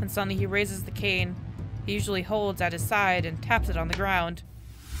advantage, and suddenly he raises the cane he usually holds at his side and taps it on the ground.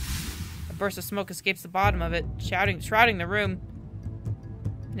 A burst of smoke escapes the bottom of it, shrouding the room.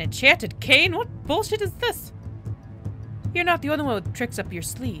 An enchanted cane? What bullshit is this? You're not the only one with tricks up your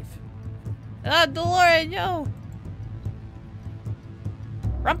sleeve. Ah, Delora, no!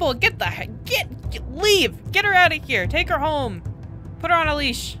 Rumpel, leave! Get her out of here! Take her home! Put her on a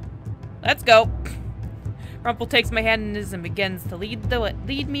leash. Let's go. Rumpel takes my hand in his and begins to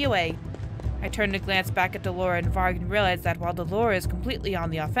lead me away. I turn to glance back at Delora and Varg and realize that while Delora is completely on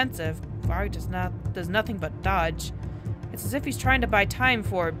the offensive, Varg does nothing but dodge. It's as if he's trying to buy time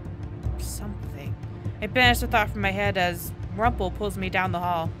for something. I banish the thought from my head as Rumpel pulls me down the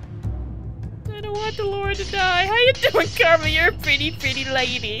hall. I don't want Delora to die. How you doing, Karma? You're a pretty, pretty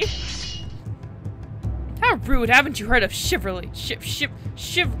lady. How rude. Haven't you heard of chivalry? Shiv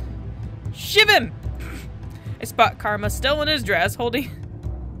him! I spot Karma still in his dress, holding...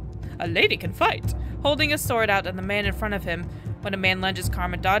 A lady can fight. Holding a sword out at the man in front of him. When a man lunges,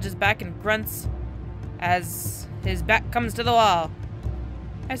 Karma dodges back and grunts as his back comes to the wall.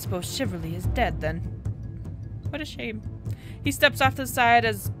 I suppose chivalry is dead, then. What a shame. He steps off to the side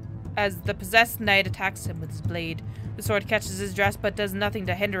as the possessed knight attacks him with his blade. The sword catches his dress, but does nothing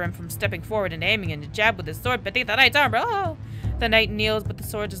to hinder him from stepping forward and aiming in a jab with his sword beneath the knight's armor. Oh! The knight kneels, but the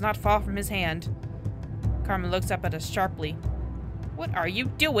sword does not fall from his hand. Karma looks up at us sharply. What are you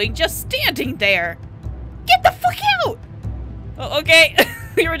doing? Just standing there! Get the fuck out! Oh, okay.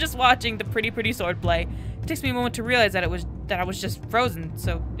 We were just watching the pretty sword play. It takes me a moment to realize that I was just frozen.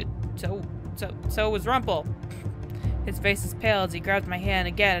 So was Rumpel. His face is pale as he grabs my hand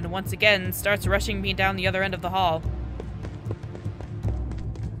again and once again starts rushing me down the other end of the hall.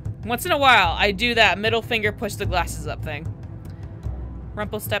 Once in a while, I do that middle finger push the glasses up thing.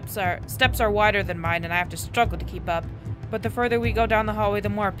 Rumpel's steps are wider than mine, and I have to struggle to keep up. But the further we go down the hallway, the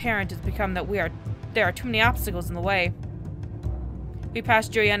more apparent it's become that there are too many obstacles in the way. We pass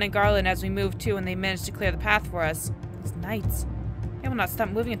Julianne and Garland as we move too, and they manage to clear the path for us. These knights. They will not stop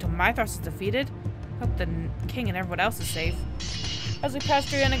moving until Mythros is defeated. Hope the king and everyone else is safe. As we pass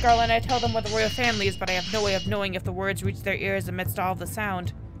Julianne and Garland, I tell them what the royal family is, but I have no way of knowing if the words reach their ears amidst all of the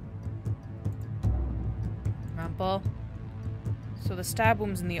sound. Rumpel. So the stab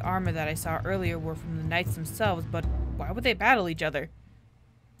wounds in the armor that I saw earlier were from the knights themselves, but why would they battle each other?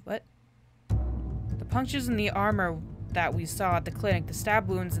 What? The punctures in the armor that we saw at the clinic, the stab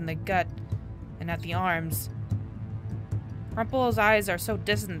wounds in the gut and at the arms. Rumpel's eyes are so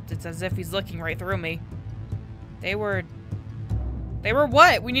distant, it's as if he's looking right through me. They were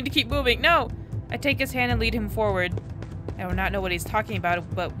what? We need to keep moving. No! I take his hand and lead him forward. I do not know what he's talking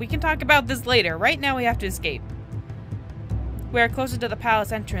about, but we can talk about this later. Right now we have to escape. We are closer to the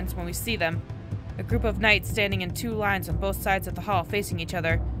palace entrance when we see them. A group of knights standing in 2 lines on both sides of the hall facing each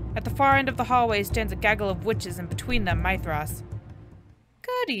other. At the far end of the hallway stands a gaggle of witches, and between them, Mithras.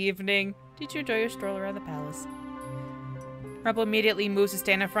 Good evening. Did you enjoy your stroll around the palace? Rumpel immediately moves to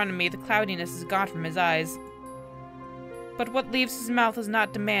stand in front of me. The cloudiness is gone from his eyes. But what leaves his mouth is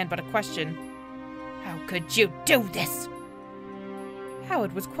not demand, but a question. How could you do this? How?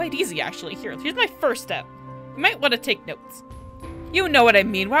 It was quite easy, actually. Here's my first step. You might want to take notes. You know what I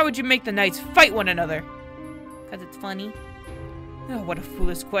mean. Why would you make the knights fight one another? Because it's funny. Oh, what a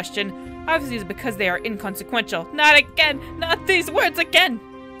foolish question. Obviously it's because they are inconsequential. Not again! Not these words again!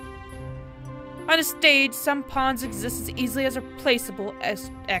 On a stage, some pawns exist as easily as replaceable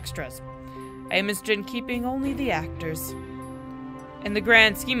as extras. I am interested in keeping only the actors. In the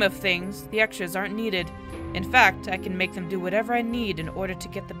grand scheme of things, the extras aren't needed. In fact, I can make them do whatever I need in order to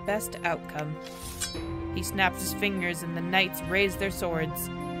get the best outcome. He snaps his fingers and the knights raise their swords.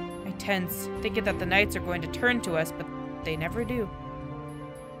 I tense, thinking that the knights are going to turn to us, but they never do.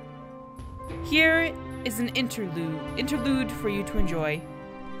 Here is an interlude for you to enjoy.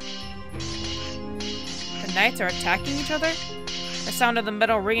 The knights are attacking each other? The sound of the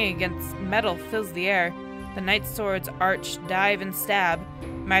metal ringing against metal fills the air. The knights' swords arch, dive, and stab.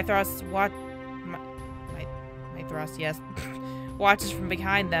 Mithras watches from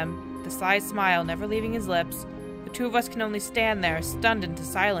behind them, the sly smile never leaving his lips. The 2 of us can only stand there, stunned into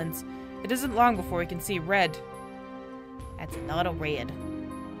silence. It isn't long before we can see red. That's a lot of red.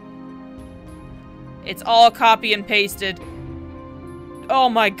 It's all copy and pasted. Oh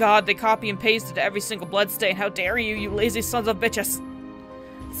my god, they copy and pasted every single bloodstain. How dare you, you lazy sons of bitches!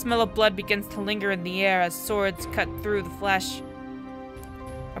 The smell of blood begins to linger in the air as swords cut through the flesh.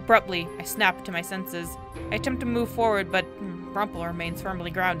 Abruptly, I snap to my senses. I attempt to move forward, but Rumpel remains firmly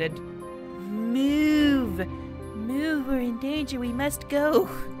grounded. Move! Move, we're in danger, we must go.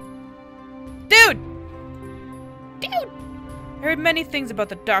 Dude! Dude! I heard many things about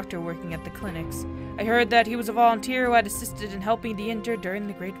the doctor working at the clinics. I heard that he was a volunteer who had assisted in helping the injured during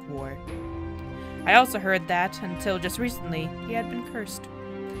the Great War. I also heard that, until just recently, he had been cursed.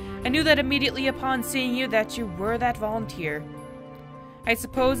 I knew that immediately upon seeing you that you were that volunteer. I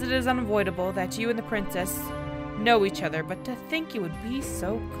suppose it is unavoidable that you and the princess know each other, but to think you would be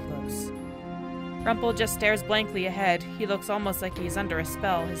so close. Rumpel just stares blankly ahead. He looks almost like he's under a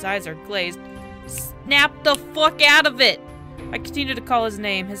spell. His eyes are glazed. Snap the fuck out of it! I continue to call his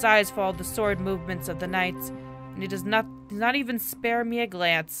name. His eyes follow the sword movements of the knights, and he does not even spare me a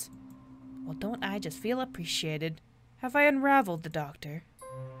glance. Well, don't I just feel appreciated? Have I unraveled the doctor?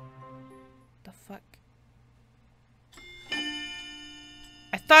 The fuck?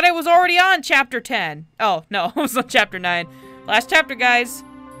 I thought I was already on chapter 10. Oh, no, I was on chapter 9. Last chapter, guys.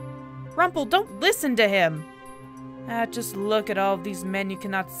 Rumpel, don't listen to him. Just look at all of these men you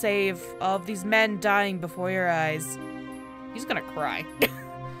cannot save. All of these men dying before your eyes. He's gonna cry.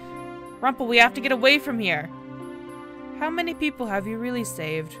 Rumpel, we have to get away from here. How many people have you really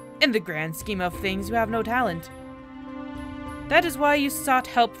saved? In the grand scheme of things, you have no talent. That is why you sought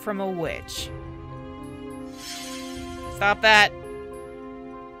help from a witch. Stop that.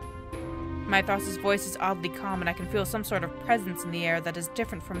 Mithras' voice is oddly calm, and I can feel some sort of presence in the air that is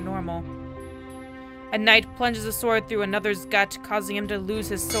different from normal. A knight plunges a sword through another's gut, causing him to lose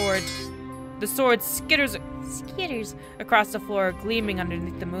his sword. The sword skitters across the floor, gleaming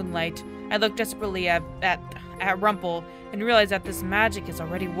underneath the moonlight. I look desperately at Rumpel and realize that this magic is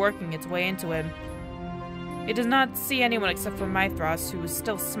already working its way into him. He does not see anyone except for Mithras, who is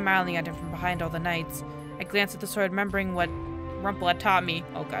still smiling at him from behind all the knights. I glance at the sword, remembering what Rumpel had taught me.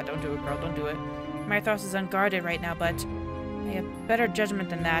 Oh god, don't do it, girl, don't do it. Mithras is unguarded right now, but I have better judgment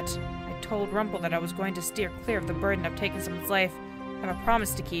than that. I told Rumpel that I was going to steer clear of the burden of taking someone's life. I have a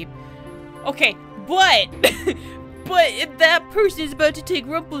promise to keep. Okay, but but if that person is about to take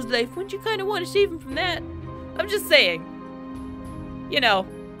Rumpel's life, wouldn't you kind of want to save him from that? I'm just saying. You know,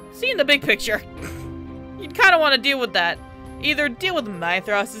 seeing the big picture. You'd kind of want to deal with that. Either deal with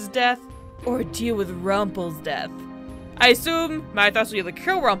Mithras' death, or deal with Rumpel's death. I assume Mithras will either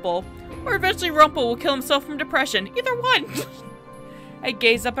kill Rumpel, or eventually Rumpel will kill himself from depression. Either one! I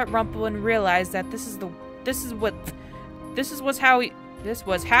gaze up at Rumpel and realize that there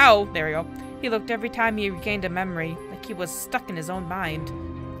we go. He looked every time he regained a memory, like he was stuck in his own mind.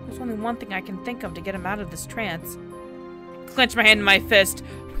 There's only one thing I can think of to get him out of this trance. I clench my hand in my fist.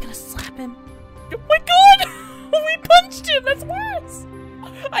 Are we gonna slap him? Oh my god! We punched him! That's worse!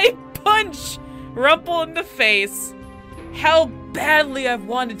 I punch Rumpel in the face. How badly I've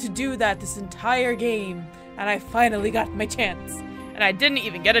wanted to do that this entire game. And I finally got my chance. And I didn't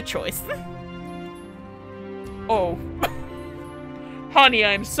even get a choice. Oh. Honey,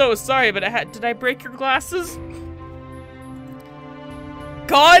 I'm so sorry, but did I break your glasses?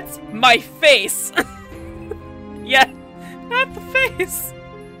 God's my face! Yeah, not the face.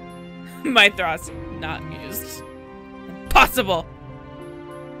 Mythros, not amused. Impossible!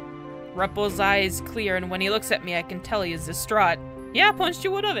 Rumpel's eyes clear, and when he looks at me, I can tell he is distraught. Yeah, I punched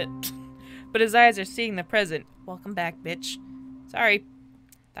you out of it. But his eyes are seeing the present. Welcome back, bitch. Sorry.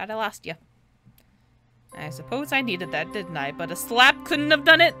 Thought I lost you. I suppose I needed that, didn't I? But a slap couldn't have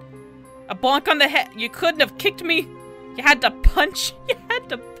done it? A bonk on the head. You couldn't have kicked me? You had to punch? You had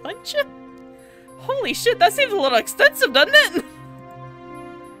to punch him? Holy shit, that seems a little extensive, doesn't it?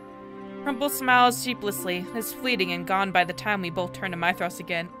 Rumpel smiles sheepishly, is fleeting and gone by the time we both turn to Mythros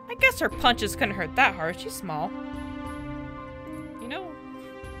again. I guess her punches couldn't hurt that hard. She's small. You know,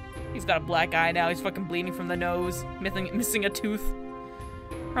 he's got a black eye now. He's fucking bleeding from the nose, missing a tooth.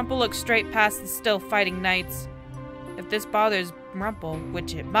 Rumpel looks straight past the still fighting knights. If this bothers Rumpel,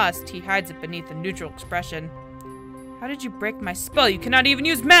 which it must, he hides it beneath a neutral expression. How did you break my spell? You cannot even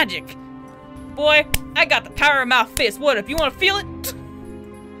use magic! Boy, I got the power of my fist. What if you want to feel it?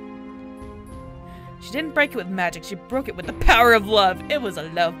 She didn't break it with magic. She broke it with the power of love. It was a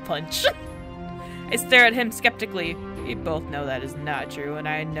love punch. I stare at him skeptically. We both know that is not true, and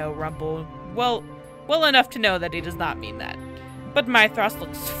I know Rumpel well enough to know that he does not mean that. But Mythros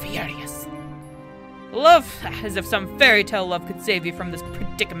looks furious. Love, as if some fairy tale love could save you from this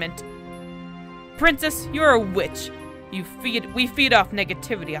predicament. Princess, you're a witch. We feed off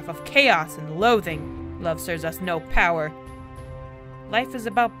negativity, off of chaos and loathing. Love serves us no power. Life is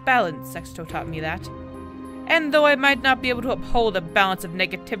about balance, Sexto taught me that. And though I might not be able to uphold a balance of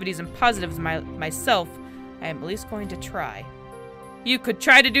negativities and positives myself, I am at least going to try. You could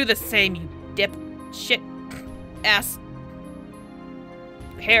try to do the same, you dip, shit, ass,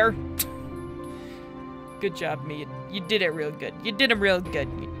 hair. Good job, me. You did it real good. You did him real good.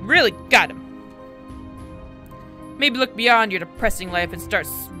 You really got him. Maybe look beyond your depressing life and start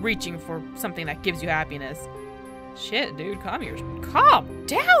reaching for something that gives you happiness. Shit, dude, calm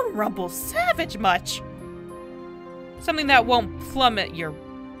down, Rumpel. Savage much. Something that won't plummet you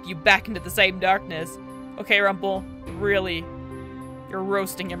back into the same darkness. Okay, Rumpel, really, you're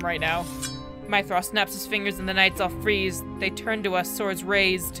roasting him right now. Mythros snaps his fingers and the knights all freeze. They turn to us, swords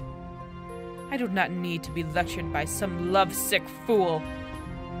raised. I do not need to be lectured by some lovesick fool.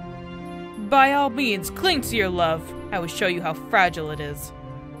 By all means, cling to your love. I will show you how fragile it is.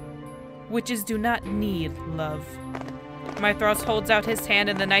 Witches do not need love. Mythros holds out his hand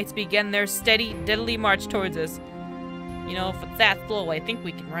and the knights begin their steady, diddly march towards us. You know, if it's that slow, I think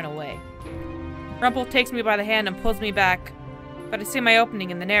we can run away. Rumpel takes me by the hand and pulls me back. But I see my opening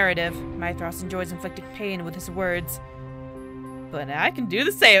in the narrative. Mythros enjoys inflicting pain with his words. But I can do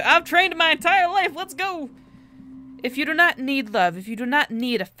the same. I've trained my entire life. Let's go! If you do not need love, if you do not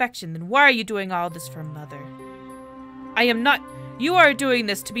need affection, then why are you doing all this for Mother? I am not. You are doing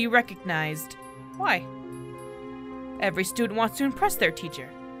this to be recognized. Why? Every student wants to impress their teacher.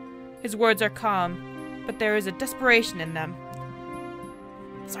 His words are calm, but there is a desperation in them.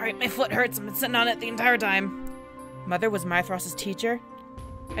 Sorry, my foot hurts. I've been sitting on it the entire time. Mother was Mythros' teacher?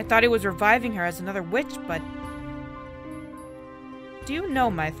 I thought he was reviving her as another witch, but... Do you know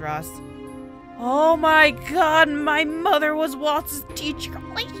Mythros? Oh my god, my mother was Waltz's teacher.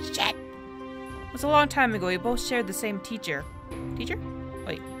 Holy shit! It was a long time ago. We both shared the same teacher. Teacher?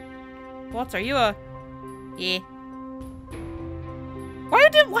 Wait. Waltz, are you a... Yeah.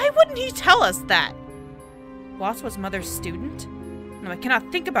 Why wouldn't he tell us that? Waltz was Mother's student? No, I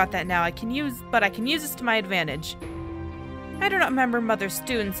cannot think about that now. I can use this to my advantage. I do not remember Mother's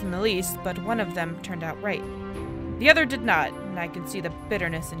students in the least, but one of them turned out right. The other did not, and I can see the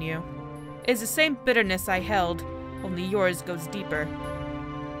bitterness in you. It is the same bitterness I held, only yours goes deeper.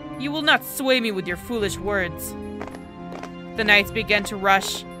 You will not sway me with your foolish words. The knights begin to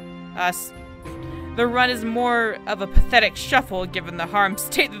rush us. The run is more of a pathetic shuffle given the harmed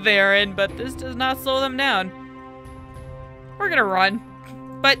state that they are in, but this does not slow them down. We're gonna run.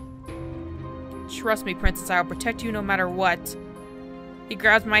 But trust me, Princess, I will protect you no matter what. He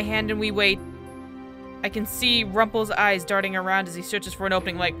grabs my hand and we wait. I can see Rumpel's eyes darting around as he searches for an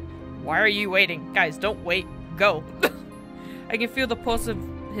opening like, why are you waiting? Guys, don't wait. Go. I can feel the pulse of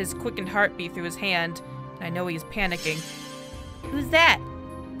his quickened heartbeat through his hand, and I know he is panicking. Who's that?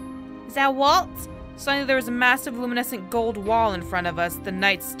 Is that Waltz? Suddenly there is a massive luminescent gold wall in front of us. The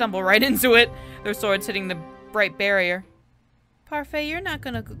knights stumble right into it, their swords hitting the bright barrier. Parfait, you're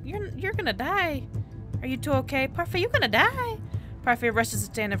gonna die. Are you two okay? Parfait, you're gonna die. Parfait rushes to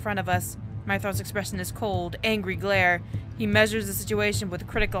stand in front of us. Mythros' expression is cold, angry glare. He measures the situation with a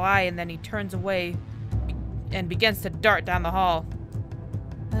critical eye and then he turns away and begins to dart down the hall.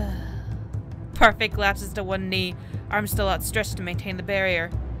 Parfait collapses to one knee, arm still outstretched to maintain the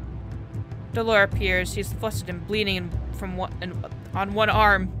barrier. Delora appears. She's flustered and bleeding on one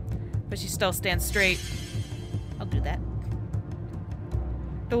arm, but she still stands straight. I'll do that.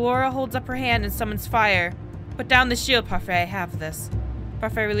 Delora holds up her hand and summons fire. Put down the shield, Parfait. I have this.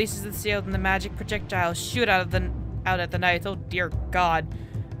 Parfait releases the shield and the magic projectiles shoot out at the knights. Oh dear God.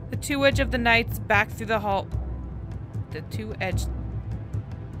 The two-edge of the knights back through the hall. The two-edge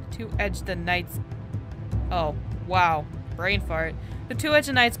the knights. Oh, wow. Brain fart. The two-edge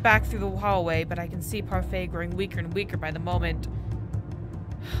knights back through the hallway, but I can see Parfait growing weaker and weaker by the moment.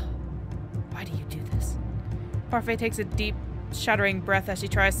 Why do you do this? Parfait takes a deep, shuddering breath as she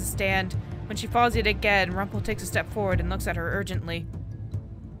tries to stand. When she falls yet again, Rumpel takes a step forward and looks at her urgently.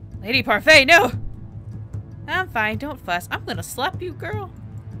 Lady Parfait, no! I'm fine, don't fuss. I'm gonna slap you, girl.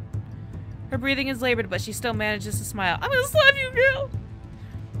 Her breathing is labored, but she still manages to smile. I'm gonna slap you, girl!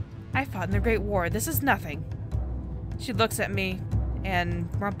 I fought in the Great War. This is nothing. She looks at me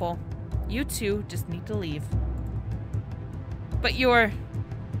and Rumpel. You two just need to leave. But you're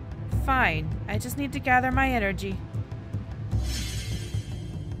fine. I just need to gather my energy.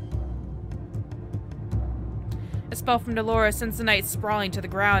 A spell from Delora sends the knight sprawling to the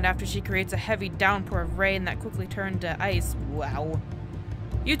ground after she creates a heavy downpour of rain that quickly turned to ice. Wow.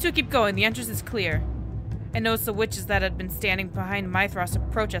 You two keep going. The entrance is clear. I notice the witches that had been standing behind Mythros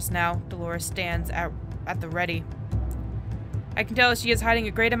approach us now. Delora stands at the ready. I can tell she is hiding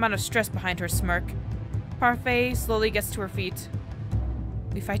a great amount of stress behind her smirk. Parfait slowly gets to her feet.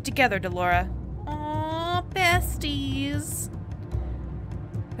 We fight together, Delora. Aww, besties.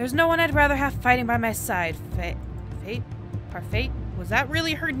 There's no one I'd rather have fighting by my side. Parfait? Was that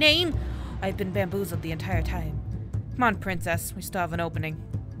really her name? I've been bamboozled the entire time. Come on, princess. We still have an opening.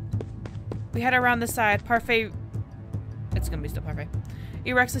 We head around the side. Parfait... It's gonna be still Parfait.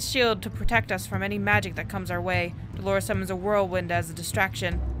 Erects a shield to protect us from any magic that comes our way. Delora summons a whirlwind as a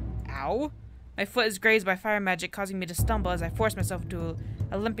distraction. Ow! My foot is grazed by fire magic, causing me to stumble as I force myself to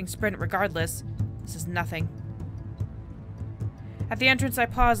a limping sprint regardless. This is nothing. At the entrance, I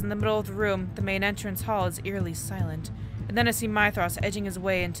pause in the middle of the room. The main entrance hall is eerily silent. And then I see Mythros edging his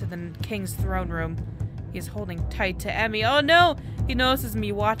way into the king's throne room. He is holding tight to Emmy. Oh no! He notices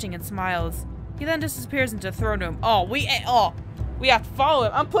me watching and smiles. He then disappears into the throne room. Oh, we have to follow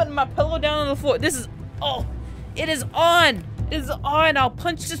him. I'm putting my pillow down on the floor. This is, it is on. It is on. I'll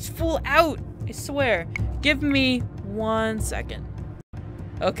punch this fool out. I swear. Give me 1 second.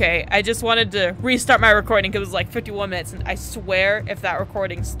 Okay, I just wanted to restart my recording because it was like 51 minutes, and I swear if that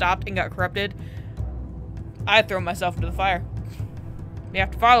recording stopped and got corrupted, I'd throw myself into the fire. We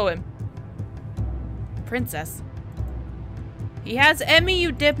have to follow him. Princess. He has Emmy,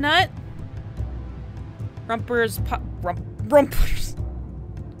 you dipnut. Rumpel's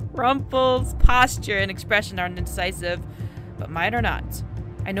posture and expression are indecisive, but mine are not.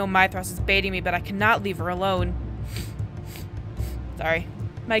 I know Mythros is baiting me, but I cannot leave her alone. Sorry.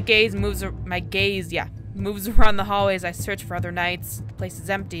 My gaze moves around the hallway as I search for other knights. The place is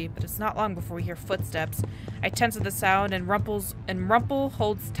empty, but it's not long before we hear footsteps. I tense at the sound, and Rumpel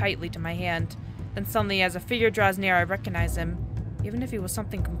holds tightly to my hand. Then suddenly, as a figure draws near, I recognize him, even if he was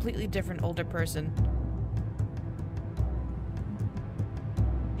something completely different older person.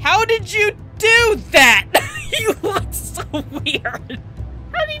 How did you do that? You look so weird.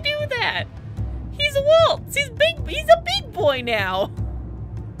 How'd he do that? He's a waltz. He's big. He's a big boy now.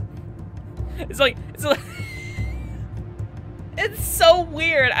 It's so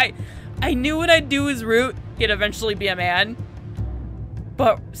weird. I knew when I'd do his route, he'd eventually be a man.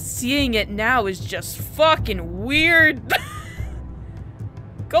 But seeing it now is just fucking weird.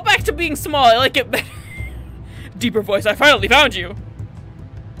 Go back to being small. I like it better. Deeper voice. I finally found you.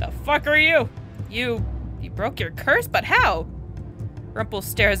 The fuck are you? You broke your curse? But how? Rumpel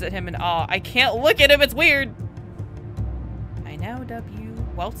stares at him in awe. I can't look at him. It's weird. I now dub you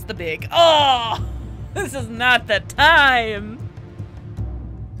Waltz the Big. Oh! This is not the time.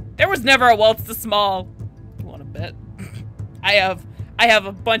 There was never a Waltz the Small. You want to bet? I have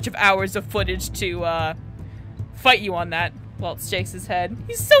a bunch of hours of footage to fight you on that. Waltz shakes his head.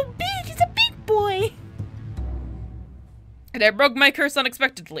 He's so big. He's a big boy. And I broke my curse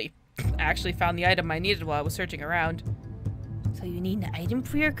unexpectedly. I actually found the item I needed while I was searching around. So you need an item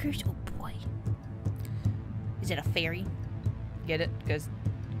for your curse? Oh boy. Is it a fairy? Get it? Because...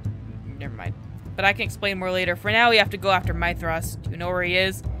 never mind. But I can explain more later. For now, we have to go after Mythros. Do you know where he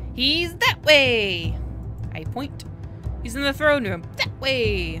is? He's that way! I point. He's in the throne room. That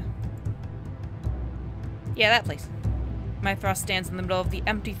way! Yeah, that place. Mythros stands in the middle of the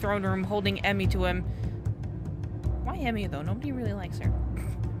empty throne room holding Emmy to him. Why Emmy, though? Nobody really likes her.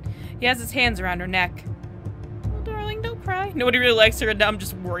 He has his hands around her neck. Oh, darling, don't cry. Nobody really likes her, and I'm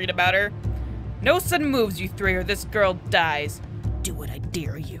just worried about her. No sudden moves, you three, or this girl dies. Do what I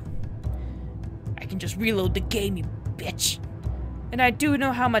dare you. I can just reload the game, you bitch. And I do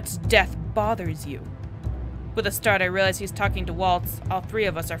know how much death bothers you. With a start, I realize he's talking to Waltz. All three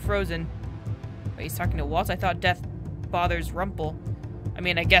of us are frozen. Wait, he's talking to Waltz? I thought death bothers Rumpel. I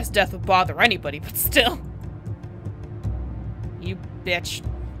mean, I guess death would bother anybody, but still. You bitch.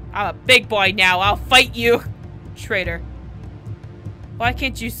 I'm a big boy now. I'll fight you. Traitor. Why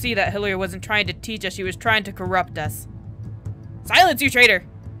can't you see that Hilary wasn't trying to teach us? She was trying to corrupt us. Silence, you traitor!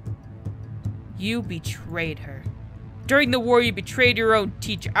 You betrayed her. During the war, you betrayed your own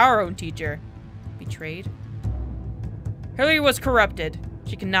teacher, our own teacher. Betrayed? Hilary was corrupted.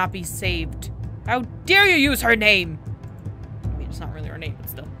 She cannot be saved. How dare you use her name? I mean, it's not really her name, but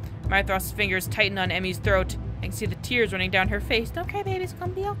still. Mythros' fingers tighten on Emmy's throat. I can see the tears running down her face. Don't cry, baby. It's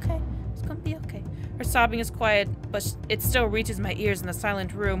gonna be okay. It's gonna be okay. Her sobbing is quiet, but it still reaches my ears in the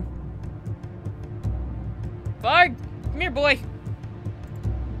silent room. Varg! Come here, boy!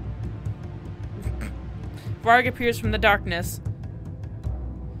 Varg appears from the darkness.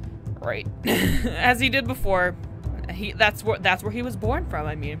 Right. As he did before. That's where he was born from,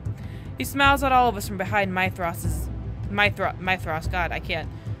 I mean. He smiles at all of us from behind Mythros, God, I can't.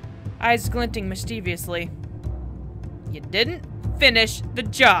 Eyes glinting mischievously. You didn't finish the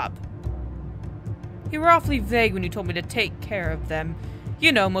job. You were awfully vague when you told me to take care of them.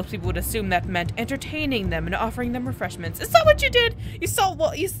 You know, most people would assume that meant entertaining them and offering them refreshments. Is that what you did? You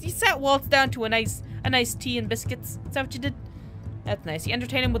sat Waltz down to a nice tea and biscuits. Is that what you did? That's nice. You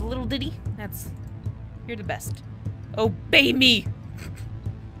entertain him with a little ditty? You're the best. Obey me!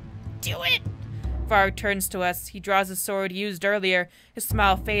 Do it! Varg turns to us. He draws the sword he used earlier, his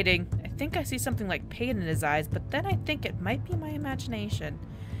smile fading. I think I see something like pain in his eyes, but then I think it might be my imagination.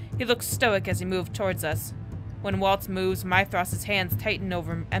 He looks stoic as he moves towards us. When Waltz moves, Mythros' hands tighten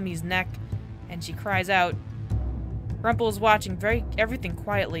over Emmy's neck, and she cries out. Rumpel is watching everything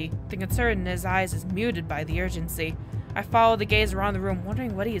quietly. The concern in his eyes is muted by the urgency. I follow the gaze around the room,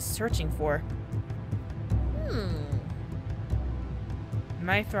 wondering what he is searching for.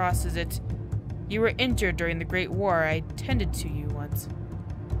 Mythros, is it? You were injured during the Great War. I tended to you once.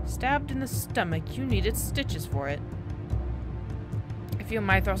 Stabbed in the stomach. You needed stitches for it. I feel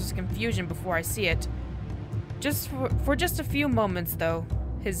Mythros' confusion before I see it. For just a few moments, though,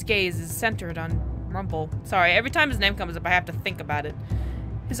 his gaze is centered on Rumpel. Sorry, every time his name comes up, I have to think about it.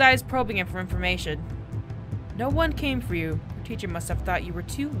 His eyes probing him for information. No one came for you. Your teacher must have thought you were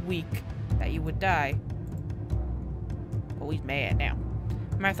too weak, that you would die. Oh, he's mad now.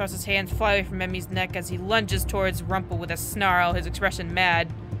 Mythros' hands fly away from Emmy's neck as he lunges towards Rumpel with a snarl, his expression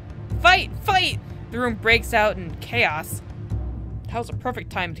mad. Fight! Fight! The room breaks out in chaos. That was a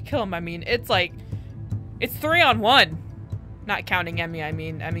perfect time to kill him. I mean, it's 3-on-1. Not counting Emmy, I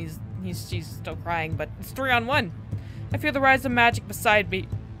mean. She's still crying, but it's 3-on-1. I feel the rise of magic beside me.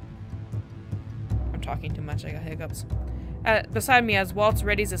 I'm talking too much, I got hiccups. Beside me as Waltz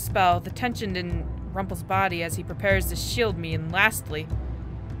readies a spell, the tension in Rumpel's body as he prepares to shield me, and lastly,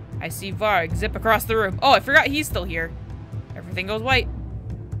 I see Varg zip across the room. Oh, I forgot he's still here. Everything goes white.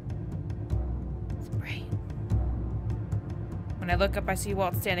 It's bright. When I look up, I see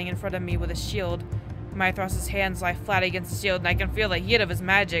Walt standing in front of me with a shield. Mythros' hands lie flat against the shield, and I can feel the heat of his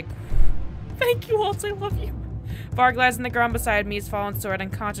magic. Thank you, Walt. I love you. Varg lies on the ground beside me, his fallen sword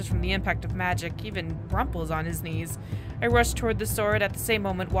unconscious from the impact of magic. Even Rumpel is on his knees. I rush toward the sword. At the same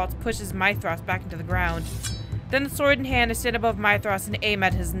moment, Walt pushes Mythros back into the ground. Then the sword in hand, I stand above Mythros and aim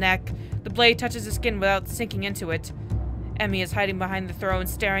at his neck. The blade touches his skin without sinking into it. Emmy is hiding behind the throne,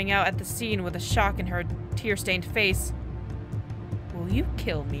 staring out at the scene with a shock in her tear-stained face. Will you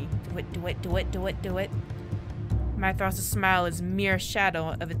kill me? Do it, do it, do it, do it, do it. Mythros' smile is a mere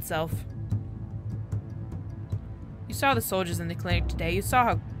shadow of itself. You saw the soldiers in the clinic today. You saw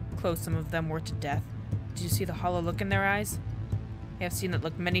how close some of them were to death. Did you see the hollow look in their eyes? I have seen that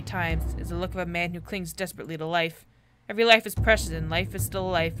look many times. It's the look of a man who clings desperately to life. Every life is precious, and life is still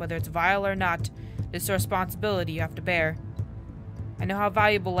a life, whether it's vile or not. It's a responsibility you have to bear. I know how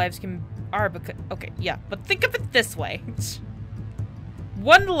valuable lives are because... Okay, yeah, but think of it this way.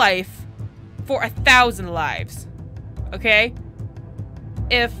 1 life for 1,000 lives. Okay?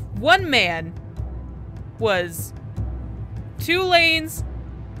 If one man was 2 lanes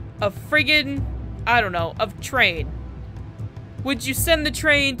of friggin', I don't know, of train, would you send the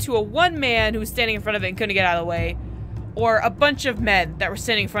train to a one man who was standing in front of it and couldn't get out of the way? Or a bunch of men that were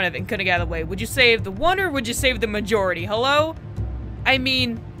standing in front of it and couldn't get out of the way? Would you save the one or would you save the majority? Hello? I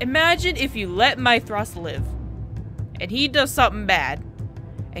mean, imagine if you let Mythros live. And he does something bad.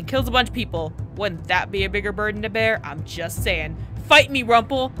 and kills a bunch of people. Wouldn't that be a bigger burden to bear? I'm just saying. Fight me,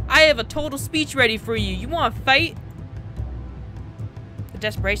 Rumpel. I have a total speech ready for you. You want to fight? The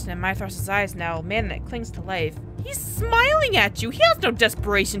desperation in Mythros' eyes now, a man that clings to life. He's smiling at you. He has no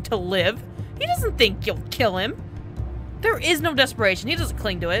desperation to live. He doesn't think you'll kill him. There is no desperation. He doesn't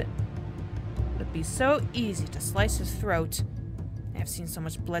cling to it. It'd be so easy to slice his throat. I've seen so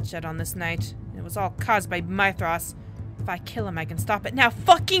much bloodshed on this night. And it was all caused by Mythros. If I kill him, I can stop it. Now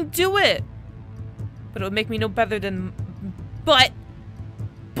fucking do it! But it would make me no better than... But...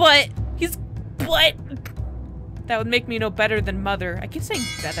 That would make me no better than Mother. I keep saying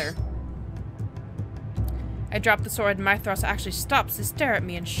better. I drop the sword and Mythros actually stops to stare at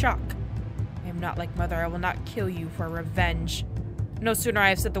me in shock. I am not like Mother. I will not kill you for revenge. No sooner I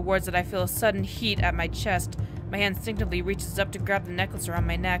have said the words that I feel a sudden heat at my chest. My hand instinctively reaches up to grab the necklace around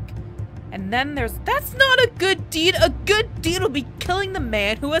my neck. And then there's... That's not a good deed! A good deed will be killing the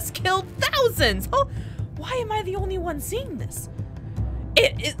man who has killed thousands! Oh, why am I the only one seeing this?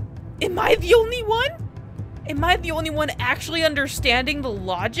 Am I the only one? Am I the only one actually understanding the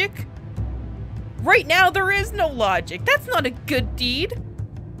logic? Right now, there is no logic. That's not a good deed.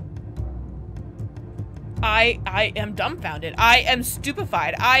 I am dumbfounded. I am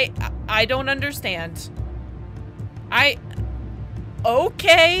stupefied. I don't understand.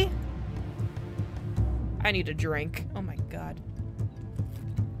 Okay. I need a drink. Oh my god.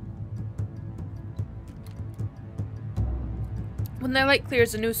 When the light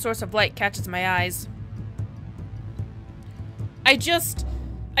clears, a new source of light catches my eyes.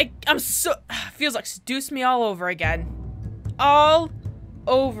 I'm so... Feels like seduce me all over again. All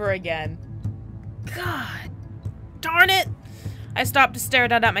over again. God darn it! I stop to stare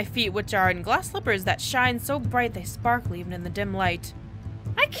down at my feet, which are in glass slippers that shine so bright they sparkle even in the dim light.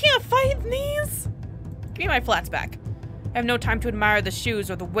 I can't fight in these! Give me my flats back. I have no time to admire the shoes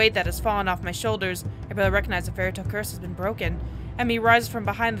or the weight that has fallen off my shoulders. I barely recognize the fairy tale curse has been broken. Emmy rises from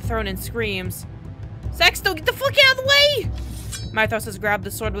behind the throne and screams. Sexto, get the fuck out of the way! Mythros has grabbed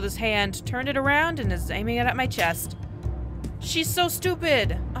the sword with his hand, turned it around, and is aiming it at my chest. She's so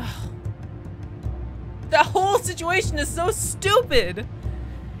stupid. Ugh. The whole situation is so stupid!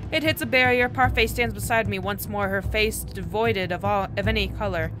 It hits a barrier. Parfait stands beside me once more, her face devoid of any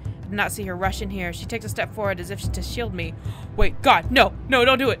color. I did not see her rush in here. She takes a step forward as if to shield me. Wait, God, no! No,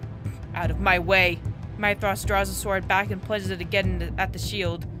 don't do it! Out of my way. Mythros draws the sword back and plunges it again at the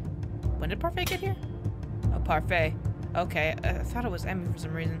shield. When did Parfait get here? Oh, Parfait. Okay, I thought it was Emmy for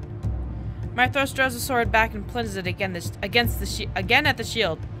some reason. Mythros draws the sword back and plunges it again at the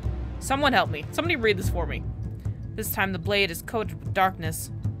shield. Someone help me. Somebody read this for me. This time the blade is coated with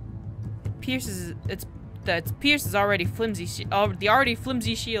darkness. It pierces the already flimsy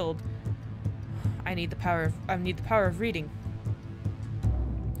shield. I need the power of reading.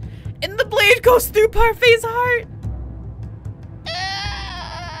 And the blade goes through Parfait's heart.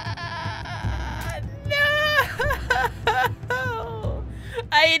 No!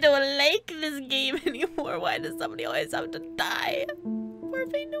 I don't like this game anymore. Why does somebody always have to die?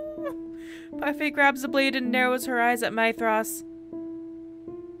 Parfait, no. Parfait grabs the blade and narrows her eyes at Mythros.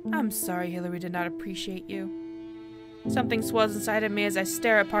 I'm sorry, Hillary did not appreciate you. Something swells inside of me as I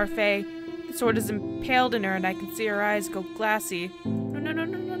stare at Parfait. The sword is impaled in her and I can see her eyes go glassy.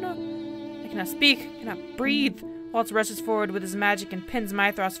 No. I cannot speak, cannot breathe. Waltz rushes forward with his magic and pins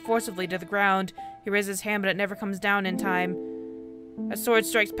Mythros forcibly to the ground. He raises his hand, but it never comes down in time. A sword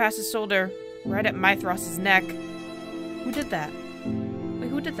strikes past his shoulder, right at Mythros' neck. Who did that? Wait,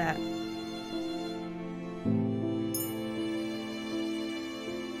 who did that?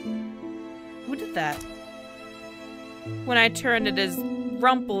 Who did that? When I turn, it is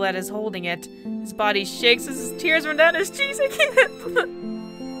Rumpel that is holding it. His body shakes as his tears run down his cheeks. I can't.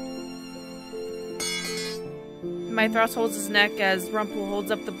 Mythros holds his neck as Rumpel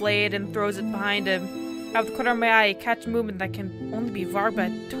holds up the blade and throws it behind him. Out of the corner of my eye, I catch a movement that can only be Var, but I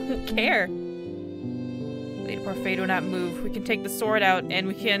don't care. Lady Parfait, do not move. We can take the sword out, and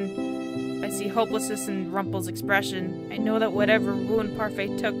we can... I see hopelessness in Rumpel's expression. I know that whatever wound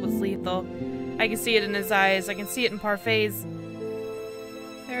Parfait took was lethal. I can see it in his eyes. I can see it in Parfait's.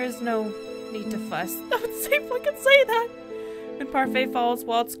 There is no need to fuss. I would safely can say that. When Parfait falls,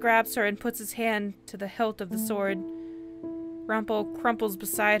 Waltz grabs her and puts his hand to the hilt of the sword. Rumpel crumples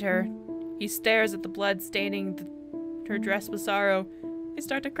beside her. He stares at the blood staining her dress with sorrow. I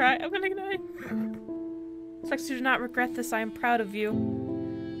start to cry. I'm gonna die. Sex, do not regret this. I am proud of you.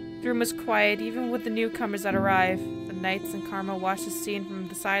 The room is quiet, even with the newcomers that arrive. The knights and Karma watch the scene from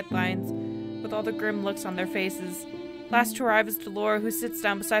the sidelines, with all the grim looks on their faces. Last to arrive is Delora, who sits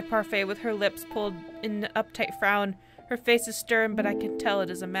down beside Parfait with her lips pulled in an uptight frown. Her face is stern, but I can tell it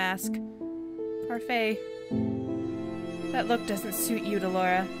is a mask. Parfait. That look doesn't suit you,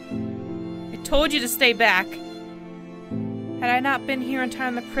 Delora. I told you to stay back. Had I not been here in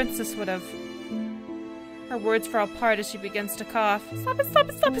time, the princess would have. Her words fall apart as she begins to cough. Stop it, stop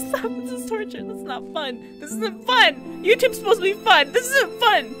it, stop it, stop it. This is torture. This is not fun. This isn't fun. YouTube's supposed to be fun. This isn't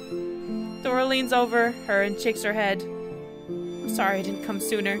fun. Dora leans over her and shakes her head. I'm sorry I didn't come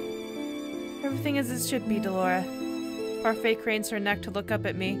sooner. Everything is as it should be, Delora. Parfait cranes her neck to look up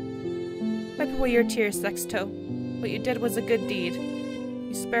at me. Wipe away your tears, Sexto. What you did was a good deed.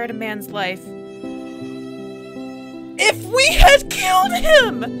 You spared a man's life. If we had killed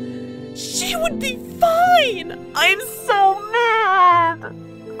him, she would be fine! I'm so mad!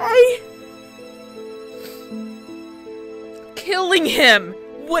 Killing him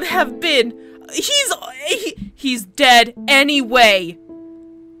would have been... He's dead anyway!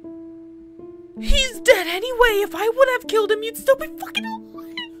 He's dead anyway! If I would have killed him, you'd still be fucking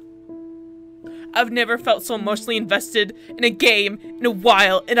alive! I've never felt so emotionally invested in a game in a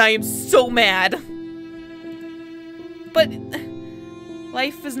while, and I am so mad. But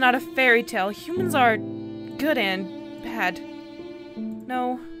life is not a fairy tale. Humans are good and bad.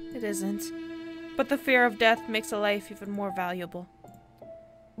 No, it isn't. But the fear of death makes a life even more valuable.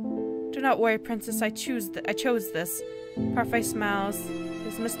 Do not worry, Princess. I chose this. Parfait smiles. It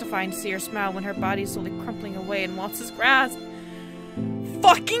is mystifying to see her smile when her body is slowly crumpling away in Waltz's grasp.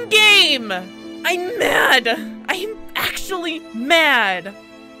 Fucking game! I'm mad! I'm actually mad!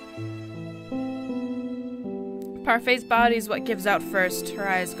 Parfait's body is what gives out first. Her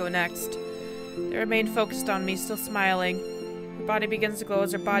eyes go next. They remain focused on me, still smiling. Her body begins to glow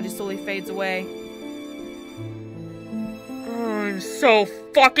as her body slowly fades away. Oh, I'm so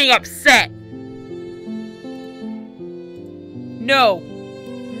fucking upset! No!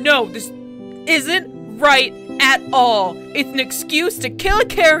 No, this isn't right at all! It's an excuse to kill a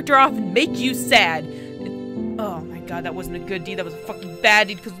character off and make you sad. Oh my god, that wasn't a good deed, that was a fucking bad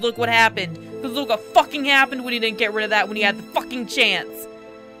deed, because look what happened. Because look what fucking happened when he didn't get rid of that when he had the fucking chance.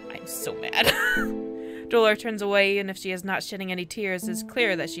 I'm so mad. Dolor turns away, and if she is not shedding any tears, it is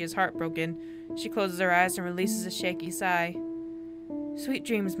clear that she is heartbroken. She closes her eyes and releases a shaky sigh. Sweet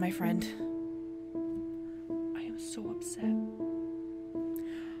dreams, my friend. I am so upset.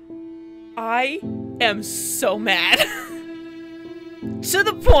 I am so mad. To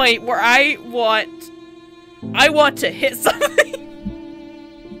the point where I want to hit something.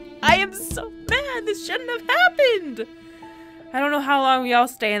 I am so mad. This shouldn't have happened. I don't know how long we all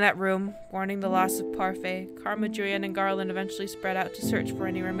stay in that room, mourning the loss of Parfait. Karma, Julian, and Garland eventually spread out to search for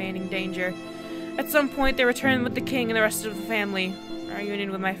any remaining danger. At some point, they return with the king and the rest of the family. Our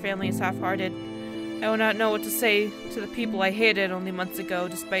union with my family is half-hearted. I will not know what to say to the people I hated only months ago.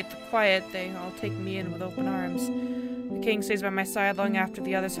 Despite the quiet, they all take me in with open arms. The king stays by my side long after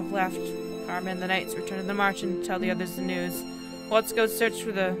the others have left. Karma and the knights return to the march and tell the others the news. Let's go search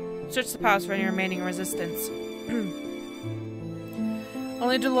the palace for any remaining resistance.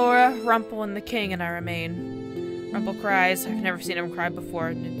 Only Delora, Rumpel, and the king and I remain. Rumpel cries. I've never seen him cry before,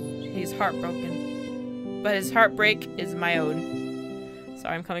 and he's heartbroken. But his heartbreak is my own.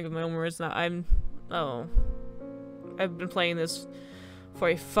 Sorry, I'm coming with my own words now. I've been playing this for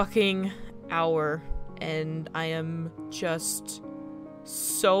a fucking hour, and I am just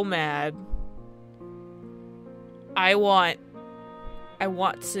so mad. I want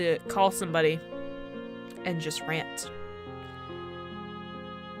to call somebody and just rant.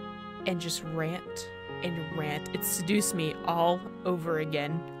 And just rant and rant. It seduced me all over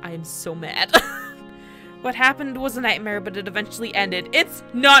again. I am so mad. What happened was a nightmare, but it eventually ended. It's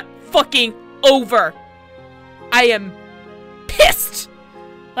not fucking over! I am pissed!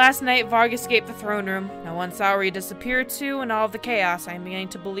 Last night, Varg escaped the throne room. No one saw where he disappeared to, and all of the chaos. I am beginning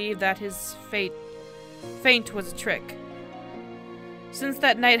to believe that his faint was a trick. Since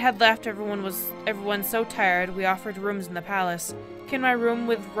that night had left, everyone so tired, we offered rooms in the palace. In my room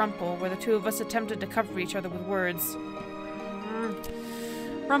with Rumpel, where the two of us attempted to comfort each other with words.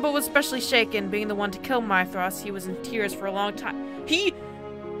 Rumpel was especially shaken, being the one to kill Mythros. He was in tears for a long time.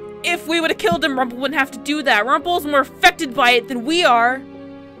 If we would have killed him, Rumpel wouldn't have to do that. Rumpel's more affected by it than we are.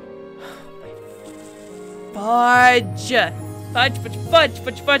 Fudge! Fudge, fudge, fudge,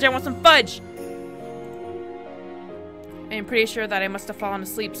 fudge, fudge, I want some fudge! I am pretty sure that I must have fallen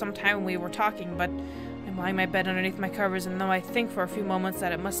asleep sometime when we were talking, but I'm lying in my bed underneath my covers, and though I think for a few moments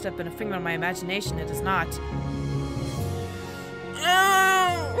that it must have been a figment of my imagination, it is not.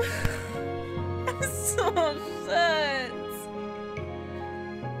 Oh! I'm so upset!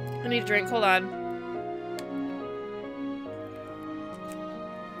 I need a drink, hold on.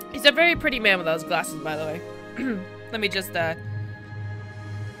 He's a very pretty man without his glasses, by the way. Let me just, yeah,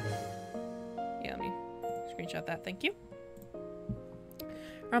 let me screenshot that. Thank you.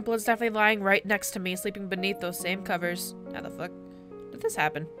 Rumpel is definitely lying right next to me, sleeping beneath those same covers. How the fuck did this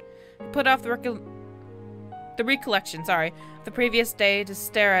happen? I put off the recollection, the previous day to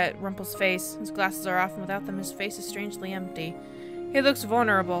stare at Rumpel's face. His glasses are off, and without them, his face is strangely empty. He looks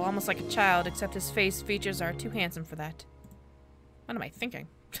vulnerable, almost like a child, except his face features are too handsome for that. What am I thinking?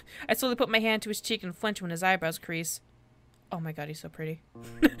 I slowly put my hand to his cheek and flinch when his eyebrows crease. Oh my god, he's so pretty.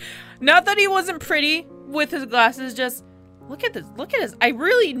 Not that he wasn't pretty with his glasses, just look at this. Look at his. I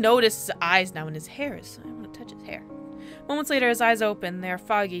really notice his eyes now, and his hair is. I want to touch his hair. Moments later, his eyes open. They are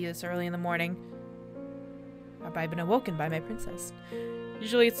foggy this early in the morning. Have I been awoken by my princess?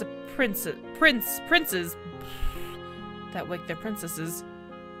 Usually it's the princes that wake their princesses.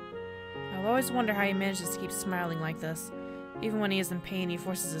 I'll always wonder how he manages to keep smiling like this. Even when he is in pain, he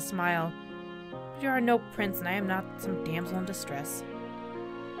forces a smile. But you are no prince, and I am not some damsel in distress.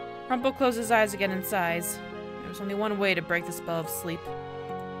 Rumpel closes his eyes again and sighs. There's only one way to break the spell of sleep.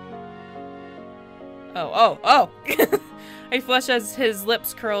 Oh! He flushes, his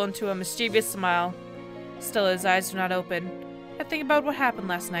lips curl into a mischievous smile. Still, his eyes do not open. I think about what happened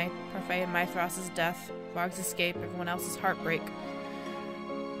last night. Parfait and Mythros' death, Varg's escape, everyone else's heartbreak.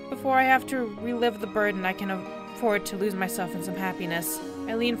 Before I have to relive the burden, I can afford to lose myself in some happiness.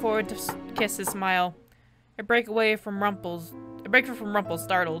 I lean forward to kiss his smile. I break from Rumpel,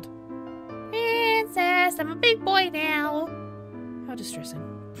 startled. Princess, I'm a big boy now. How distressing.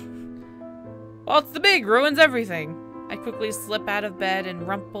 Waltz the Big ruins everything. I quickly slip out of bed and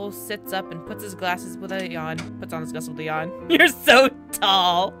Rumpel sits up and puts on his glasses with a yawn. You're so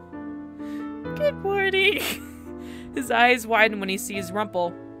tall. Good morning. His eyes widen when he sees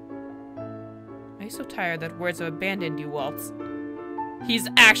Rumpel. Are you so tired that words have abandoned you, Waltz? He's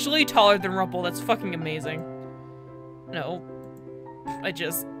actually taller than Rumpel. That's fucking amazing. No. I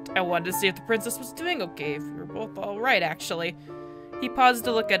wanted to see if the princess was doing okay. If you're both alright, actually. He paused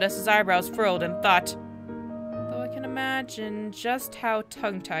to look at us, his eyebrows furrowed, and thought, though I can imagine just how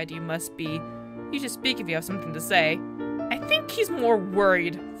tongue-tied you must be, you should speak if you have something to say. I think he's more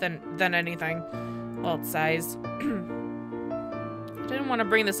worried than anything. Walt sighs. I didn't want to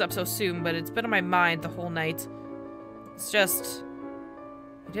bring this up so soon, but it's been on my mind the whole night. It's just,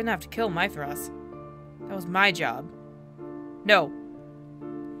 you didn't have to kill Mythros. That was my job. No.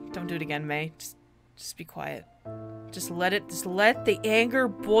 Don't do it again, May. Just be quiet. Just let the anger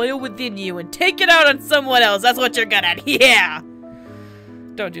boil within you and take it out on someone else. That's what you're good at. Yeah.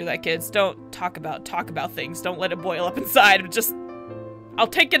 Don't do that, kids. Don't talk about things. Don't let it boil up inside. Just, I'll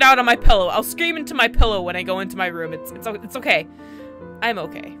take it out on my pillow. I'll scream into my pillow when I go into my room. It's okay. I'm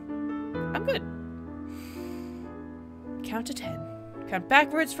okay. I'm good. Count to 10. Count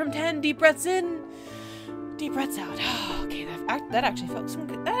backwards from 10. Deep breaths in. Deep breaths out. Oh, okay, that actually felt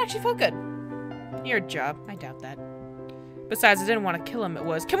good. That actually felt good. Your job. I doubt that. Besides, I didn't want to kill him. It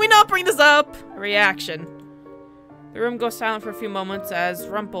was, can we not bring this up? A reaction. The room goes silent for a few moments as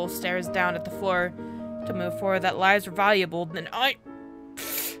Rumpel stares down at the floor. To move forward, that lives were valuable. Then I'm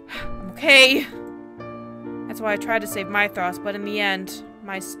okay. That's why I tried to save Mythros, but in the end,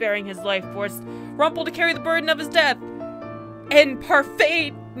 my sparing his life forced Rumpel to carry the burden of his death. And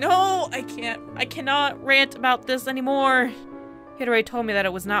Parfait, no, I cannot rant about this anymore. He had already told me that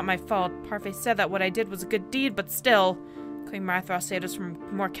it was not my fault. Parfait said that what I did was a good deed, but still. Queen Mythros saved us from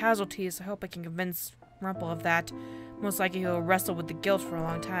more casualties. I hope I can convince Rumpel of that. Most likely he'll wrestle with the guilt for a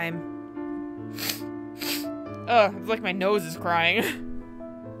long time. Ugh, it's like my nose is crying.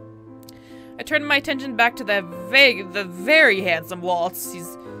 I turned my attention back to the very handsome Waltz. He's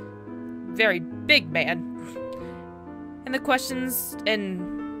a very big man. And the questions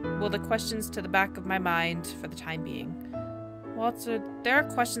to the back of my mind for the time being. Waltz, there are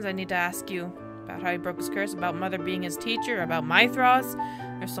questions I need to ask you. About how he broke his curse, about Mother being his teacher, about Mythros.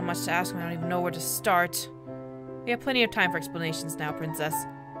 There's so much to ask and I don't even know where to start. We have plenty of time for explanations now, Princess.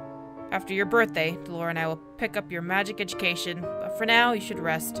 After your birthday, Delora and I will pick up your magic education, but for now, you should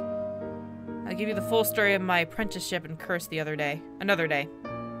rest. I'll give you the full story of my apprenticeship and curse another day.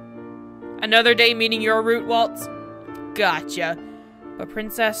 Another day meaning your route, Waltz? Gotcha. But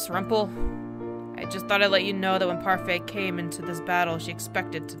Princess, Rumpel, I just thought I'd let you know that when Parfait came into this battle, she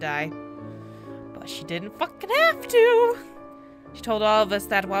expected to die. But she didn't fucking have to. She told all of us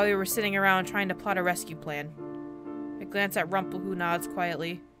that while we were sitting around trying to plot a rescue plan. I glance at Rumpel, who nods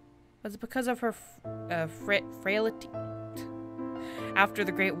quietly. Was it because of her frailty? After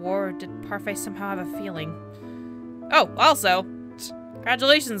the Great War, or did Parfait somehow have a feeling? Oh, also,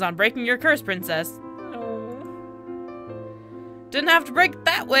 congratulations on breaking your curse, Princess. Oh. Didn't have to break it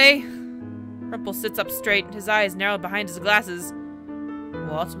that way. Rumpel sits up straight, his eyes narrowed behind his glasses.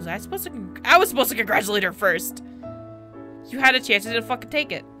 Waltz, was I supposed to... I was supposed to congratulate her first. You had a chance, you didn't fucking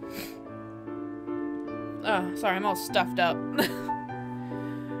take it. Oh, sorry, I'm all stuffed up.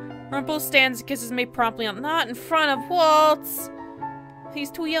 Rumpel stands and kisses me promptly on... Not in front of Waltz! He's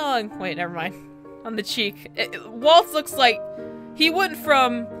too young. Wait, never mind. On the cheek. Waltz looks like... He went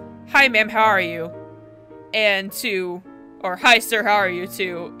from, hi ma'am, how are you? And to... Or, hi sir, how are you?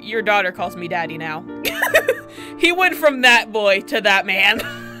 To, your daughter calls me daddy now. He went from that boy to that man.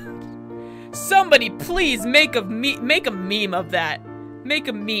 Somebody please make a meme of that. Make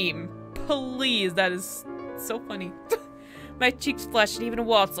a meme. Please, that is so funny. My cheeks flush and even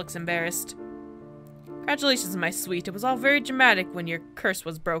Waltz looks embarrassed. Congratulations, my sweet. It was all very dramatic when your curse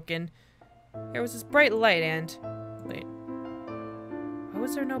was broken. There was this bright light and... Wait. Why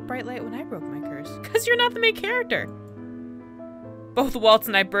was there no bright light when I broke my curse? Because you're not the main character. Both Waltz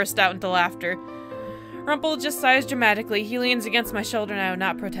and I burst out into laughter. Rumpel just sighs dramatically. He leans against my shoulder and I would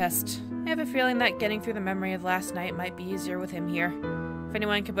not protest. I have a feeling that getting through the memory of last night might be easier with him here. If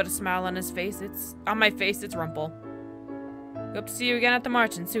anyone can put a smile on his face, on my face, it's Rumpel. Hope to see you again at the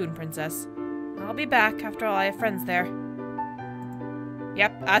Marchen soon, Princess. I'll be back. After all, I have friends there.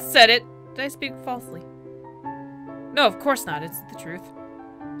 Yep, I said it. Did I speak falsely? No, of course not. It's the truth.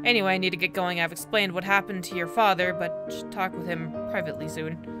 Anyway, I need to get going. I've explained what happened to your father, but should talk with him privately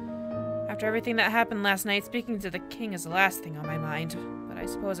soon. After everything that happened last night, speaking to the king is the last thing on my mind. But I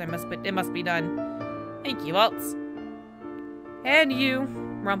suppose it must be done. Thank you, Waltz. And you,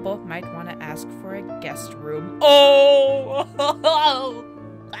 Rumpel, might want to ask for a guest room. Oh!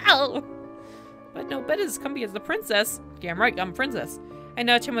 But no, bet is comfy as the princess. Yeah, I'm right, I'm a princess. I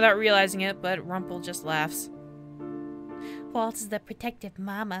nudge him without realizing it, but Rumpel just laughs. Waltz is the protective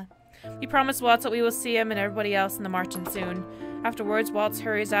mama. We promise Waltz that we will see him and everybody else in the Marchen soon. Afterwards, Waltz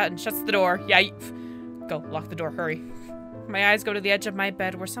hurries out and shuts the door. Yeah, go, lock the door, hurry. My eyes go to the edge of my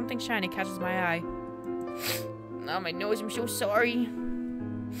bed where something shiny catches my eye. Oh, my nose, I'm so sorry.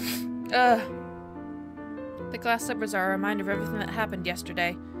 The glass slippers are a reminder of everything that happened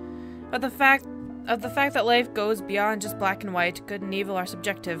yesterday. Of the fact that life goes beyond just black and white, good and evil are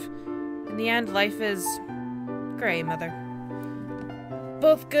subjective. In the end, life is gray, Mother.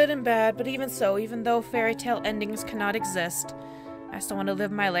 Both good and bad, but even so, even though fairy tale endings cannot exist, I still want to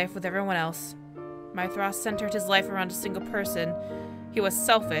live my life with everyone else. Mythros centered his life around a single person. He was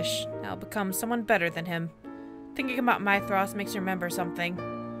selfish. Now become someone better than him. Thinking about Mythros makes me remember something.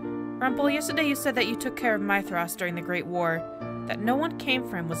 Rumpel, yesterday you said that you took care of Mythros during the Great War. That no one came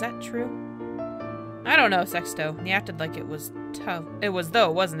for him. Was that true? I don't know, Sexto. He acted like it was tough. It was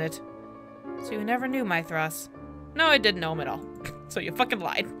though, wasn't it? So you never knew Mythros? No, I didn't know him at all. So you fucking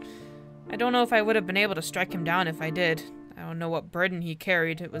lied. I don't know if I would have been able to strike him down if I did. I don't know what burden he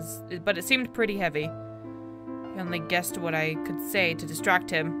carried. But it seemed pretty heavy. I only guessed what I could say to distract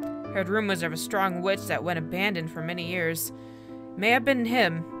him. Heard rumors of a strong witch that went abandoned for many years. May have been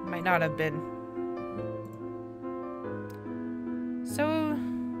him, might not have been. So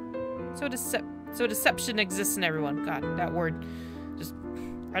deception exists in everyone. God, that word just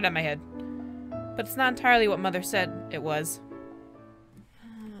right out of my head. But it's not entirely what Mother said it was.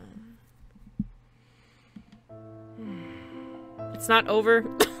 It's not over.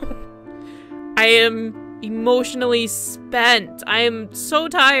 I am emotionally spent. I am so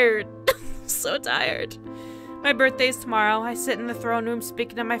tired. So tired. My birthday's tomorrow. I sit in the throne room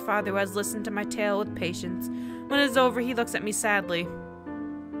speaking to my father who has listened to my tale with patience. When it is over, he looks at me sadly.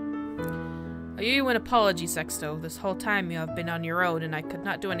 I owe you an apology, Sexto. This whole time you have been on your own and I could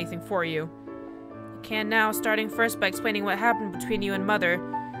not do anything for you. I can now, starting first by explaining what happened between you and Mother.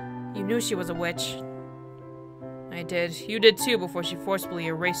 You knew she was a witch. I did. You did too before she forcibly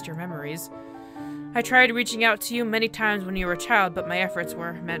erased your memories. I tried reaching out to you many times when you were a child, but my efforts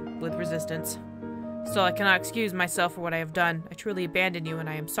were met with resistance. Still, I cannot excuse myself for what I have done. I truly abandoned you, and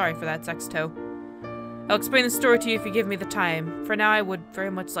I am sorry for that, Sexto. I'll explain the story to you if you give me the time. For now, I would very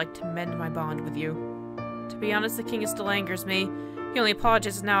much like to mend my bond with you. To be honest, the king still angers me. He only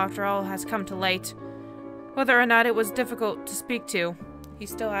apologizes now after all has come to light. Whether or not it was difficult to speak to, he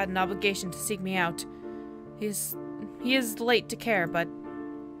still had an obligation to seek me out. He is late to care, but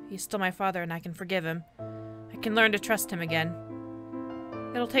he's still my father and I can forgive him. I can learn to trust him again.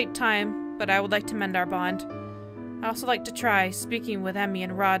 It'll take time, but I would like to mend our bond. I also like to try speaking with Emmy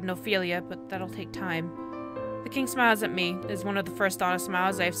and Rod and Ophelia, but that'll take time. The king smiles at me. It is one of the first honest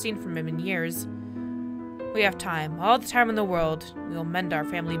smiles I have seen from him in years. We have time, all the time in the world. We will mend our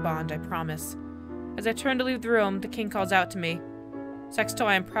family bond, I promise. As I turn to leave the room, the king calls out to me. Sexto,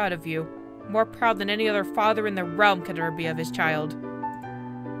 I am proud of you. More proud than any other father in the realm could ever be of his child.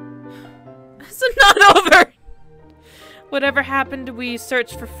 It's not over! Whatever happened, we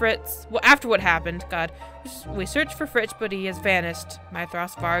searched for Fritz. Well, after what happened, God. We searched for Fritz, but he has vanished. My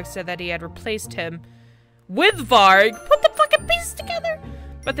Thros Varg said that he had replaced him with Varg. Put the fucking pieces together!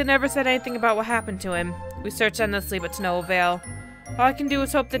 But they never said anything about what happened to him. We searched endlessly, but to no avail. All I can do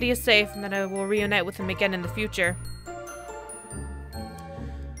is hope that he is safe and that I will reunite with him again in the future.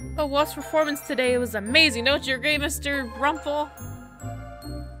 Oh, Wolf's performance today was amazing. Don't you agree, Mr. Rumpel?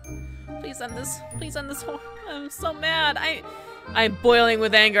 Please end this. Please end this. I'm so mad. I'm boiling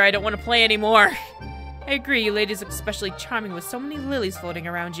with anger. I don't want to play anymore. I agree. You ladies look especially charming with so many lilies floating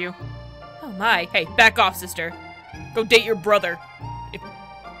around you. Oh my. Hey, back off, sister. Go date your brother.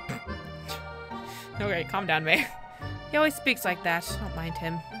 Okay, calm down, May. He always speaks like that. Don't mind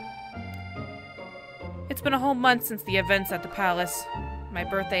him. It's been a whole month since the events at the palace. My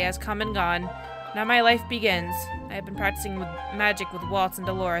birthday has come and gone. Now my life begins. I have been practicing with magic with Waltz and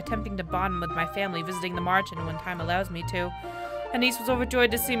Delora, attempting to bond with my family, visiting the Marchen when time allows me to. Anise was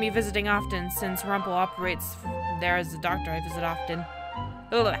overjoyed to see me visiting often, since Rumpel operates there as a doctor. I visit often.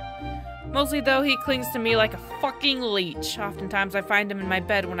 Ugh. Mostly, though, he clings to me like a fucking leech. Oftentimes, I find him in my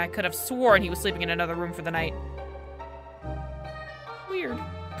bed when I could have sworn he was sleeping in another room for the night. Weird.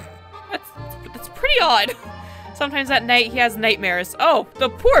 That's pretty odd. Sometimes at night, he has nightmares. Oh, the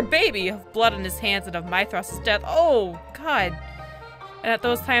poor baby! Of blood on his hands and of Mythros' death. Oh, God. And at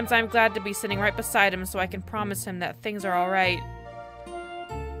those times, I'm glad to be sitting right beside him so I can promise him that things are alright.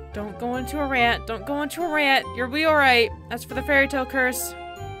 Don't go into a rant. Don't go into a rant. You'll be alright. As for the fairy tale curse,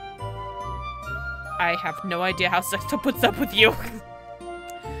 I have no idea how Sexto puts up with you.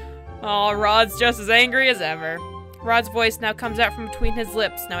 Oh, Rod's just as angry as ever. Rod's voice now comes out from between his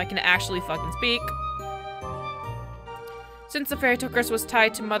lips. Now I can actually fucking speak. Since the fairy tale curse was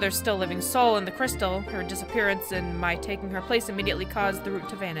tied to Mother's still living soul in the crystal, her disappearance and my taking her place immediately caused the root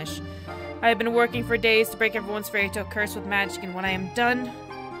to vanish. I have been working for days to break everyone's fairy tale curse with magic, and when I am done,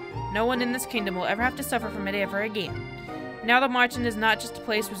 no one in this kingdom will ever have to suffer from it ever again. Now the Marchen is not just a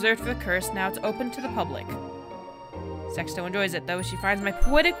place reserved for the curse, now it's open to the public. Sexto enjoys it, though. She finds my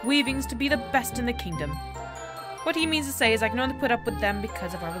poetic weavings to be the best in the kingdom. What he means to say is I can only put up with them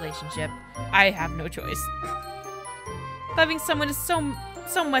because of our relationship. I have no choice. Loving someone is so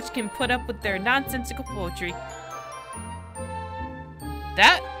much can put up with their nonsensical poetry.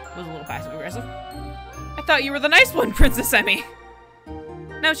 That was a little passive-aggressive. I thought you were the nice one, Princess Emmy.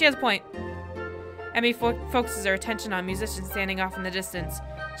 No, she has a point. Emmy focuses her attention on musicians standing off in the distance.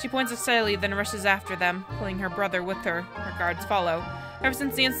 She points excitedly, then rushes after them, pulling her brother with her. Her guards follow. Ever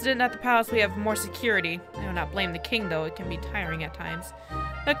since the incident at the palace, we have more security. I do not blame the king, though. It can be tiring at times.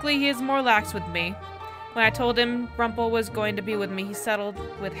 Luckily, he is more lax with me. When I told him Rumpel was going to be with me, he settled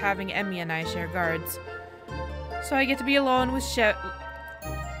with having Emmy and I share guards. So I get to be alone with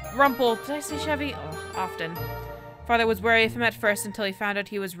Rumpel. Did I say Chevy? Oh, often. Father was wary of him at first until he found out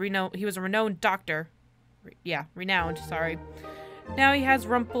he was a renowned doctor. Renowned, sorry. Now he has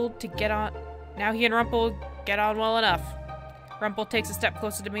Rumpel to get on. Now he and Rumpel get on well enough. Rumpel takes a step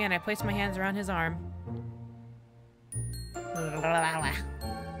closer to me and I place my hands around his arm.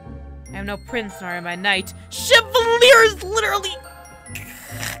 I am no prince nor am I knight. Chevalier is literally...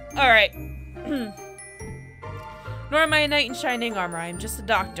 Alright. Nor am I a knight in shining armor. I am just a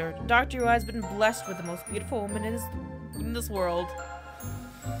doctor. A doctor who has been blessed with the most beautiful woman in this world.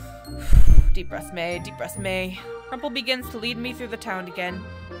 Deep breath, May. Deep breath, May. Rumpel begins to lead me through the town again.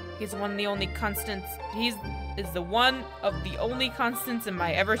 He's one of the only constants. He is the one of the only constants in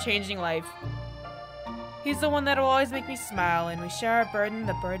my ever-changing life. He's the one that will always make me smile, and we share our burden,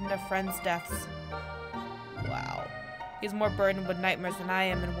 the burden of friends' deaths. Wow. He's more burdened with nightmares than I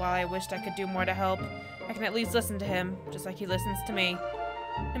am, and while I wished I could do more to help, I can at least listen to him, just like he listens to me.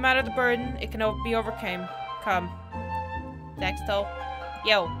 No matter the burden, it can be overcome. Come. Sexto.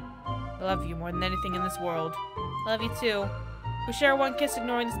 Yo. I love you more than anything in this world. I love you too. We share one kiss,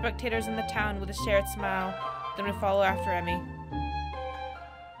 ignoring the spectators in the town with a shared smile. Then we follow after Emmy.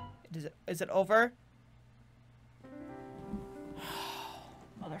 Is it over?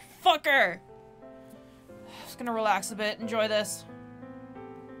 Motherfucker! Just gonna relax a bit, enjoy this.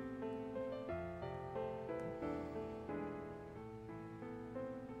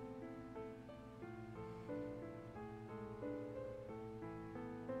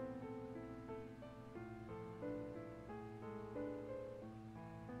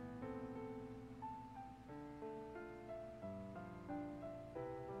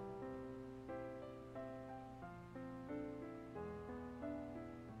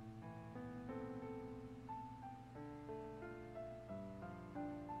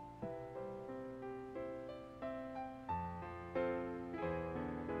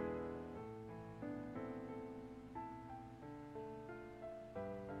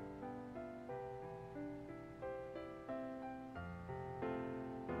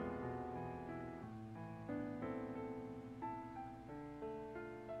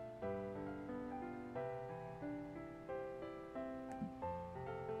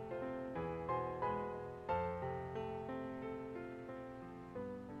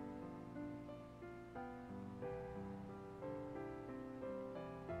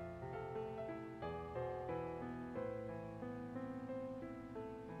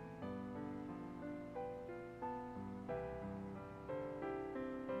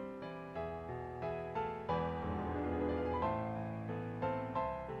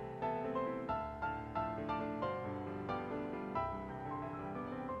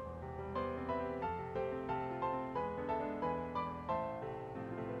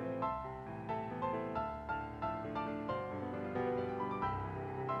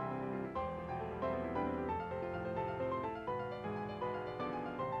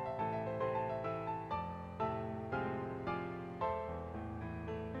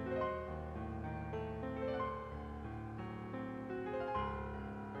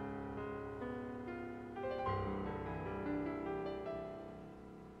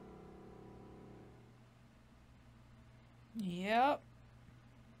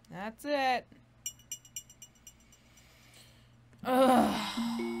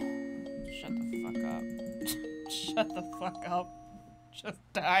 Shut the fuck up. Just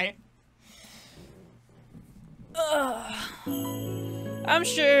die. I'm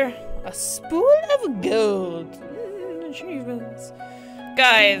sure a spoon of gold. Achievements.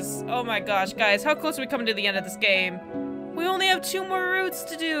 Guys, oh my gosh, guys, how close are we coming to the end of this game? We only have 2 more routes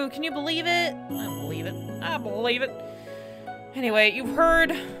to do. Can you believe it? I believe it. I believe it. Anyway, you've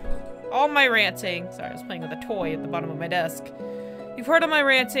heard all my ranting. Sorry, I was playing with a toy at the bottom of my desk. You've heard all my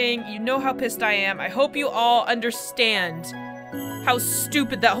ranting. You know how pissed I am. I hope you all understand how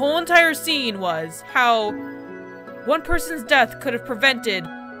stupid that whole entire scene was. How one person's death could have prevented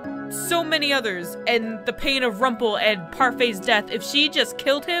so many others, and the pain of Rumpel and Parfait's death. If she just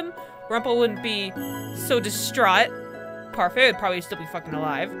killed him, Rumpel wouldn't be so distraught. Parfait would probably still be fucking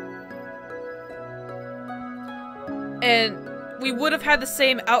alive. And we would have had the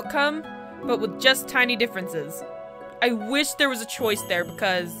same outcome, but with just tiny differences. I wish there was a choice there,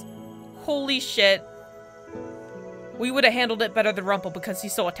 because holy shit, we would have handled it better than Rumpel because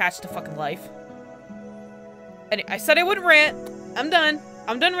he's so attached to fucking life. And I said I wouldn't rant. I'm done.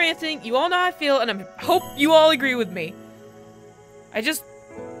 I'm done ranting. You all know how I feel, and I hope you all agree with me.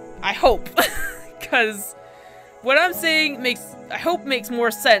 I hope. Because what I'm saying I hope makes more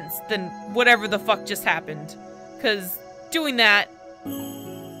sense than whatever the fuck just happened. Because doing that,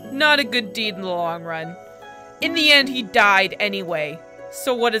 not a good deed in the long run. In the end, he died anyway.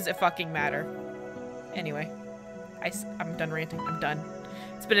 So what does it fucking matter? Anyway, I'm done ranting. I'm done.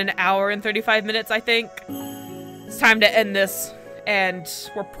 It's been an hour and 35 minutes, I think. It's time to end this. And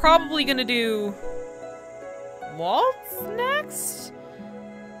we're probably gonna do waltz next?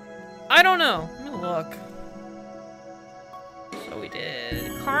 I don't know. Let me look. So we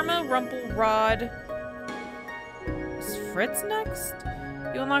did Karma, Rumpel, Rod. Is Fritz next?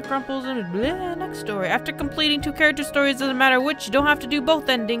 You unlock Rumpel's next story. After completing 2 character stories, doesn't matter which, you don't have to do both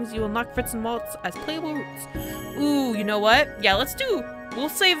endings. You unlock Fritz and Waltz as playable routes. Ooh, you know what? Yeah, we'll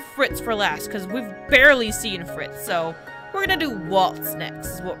save Fritz for last, because we've barely seen Fritz, so we're gonna do Waltz next,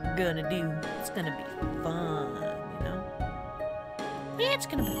 is what we're gonna do. It's gonna be fun, you know? Yeah, it's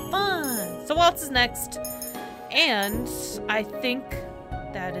gonna be fun. So Waltz is next. And I think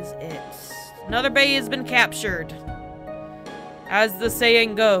that is it. Another bay has been captured. As the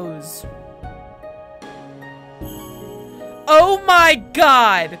saying goes. Oh my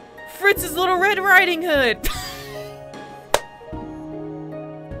god! Fritz's Little Red Riding Hood!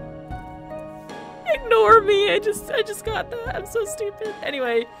 Ignore me, I just got that. I'm so stupid.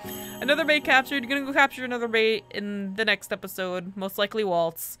 Anyway, another bay captured. Gonna go capture another bay in the next episode. Most likely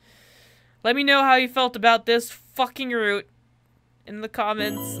Waltz. Let me know how you felt about this fucking route in the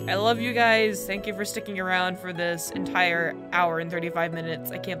comments. I love you guys. Thank you for sticking around for this entire hour and 35 minutes.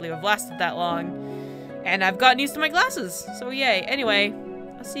 I can't believe I've lasted that long. And I've gotten used to my glasses, so yay. Anyway,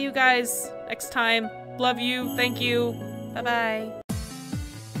 I'll see you guys next time. Love you. Thank you. Bye-bye.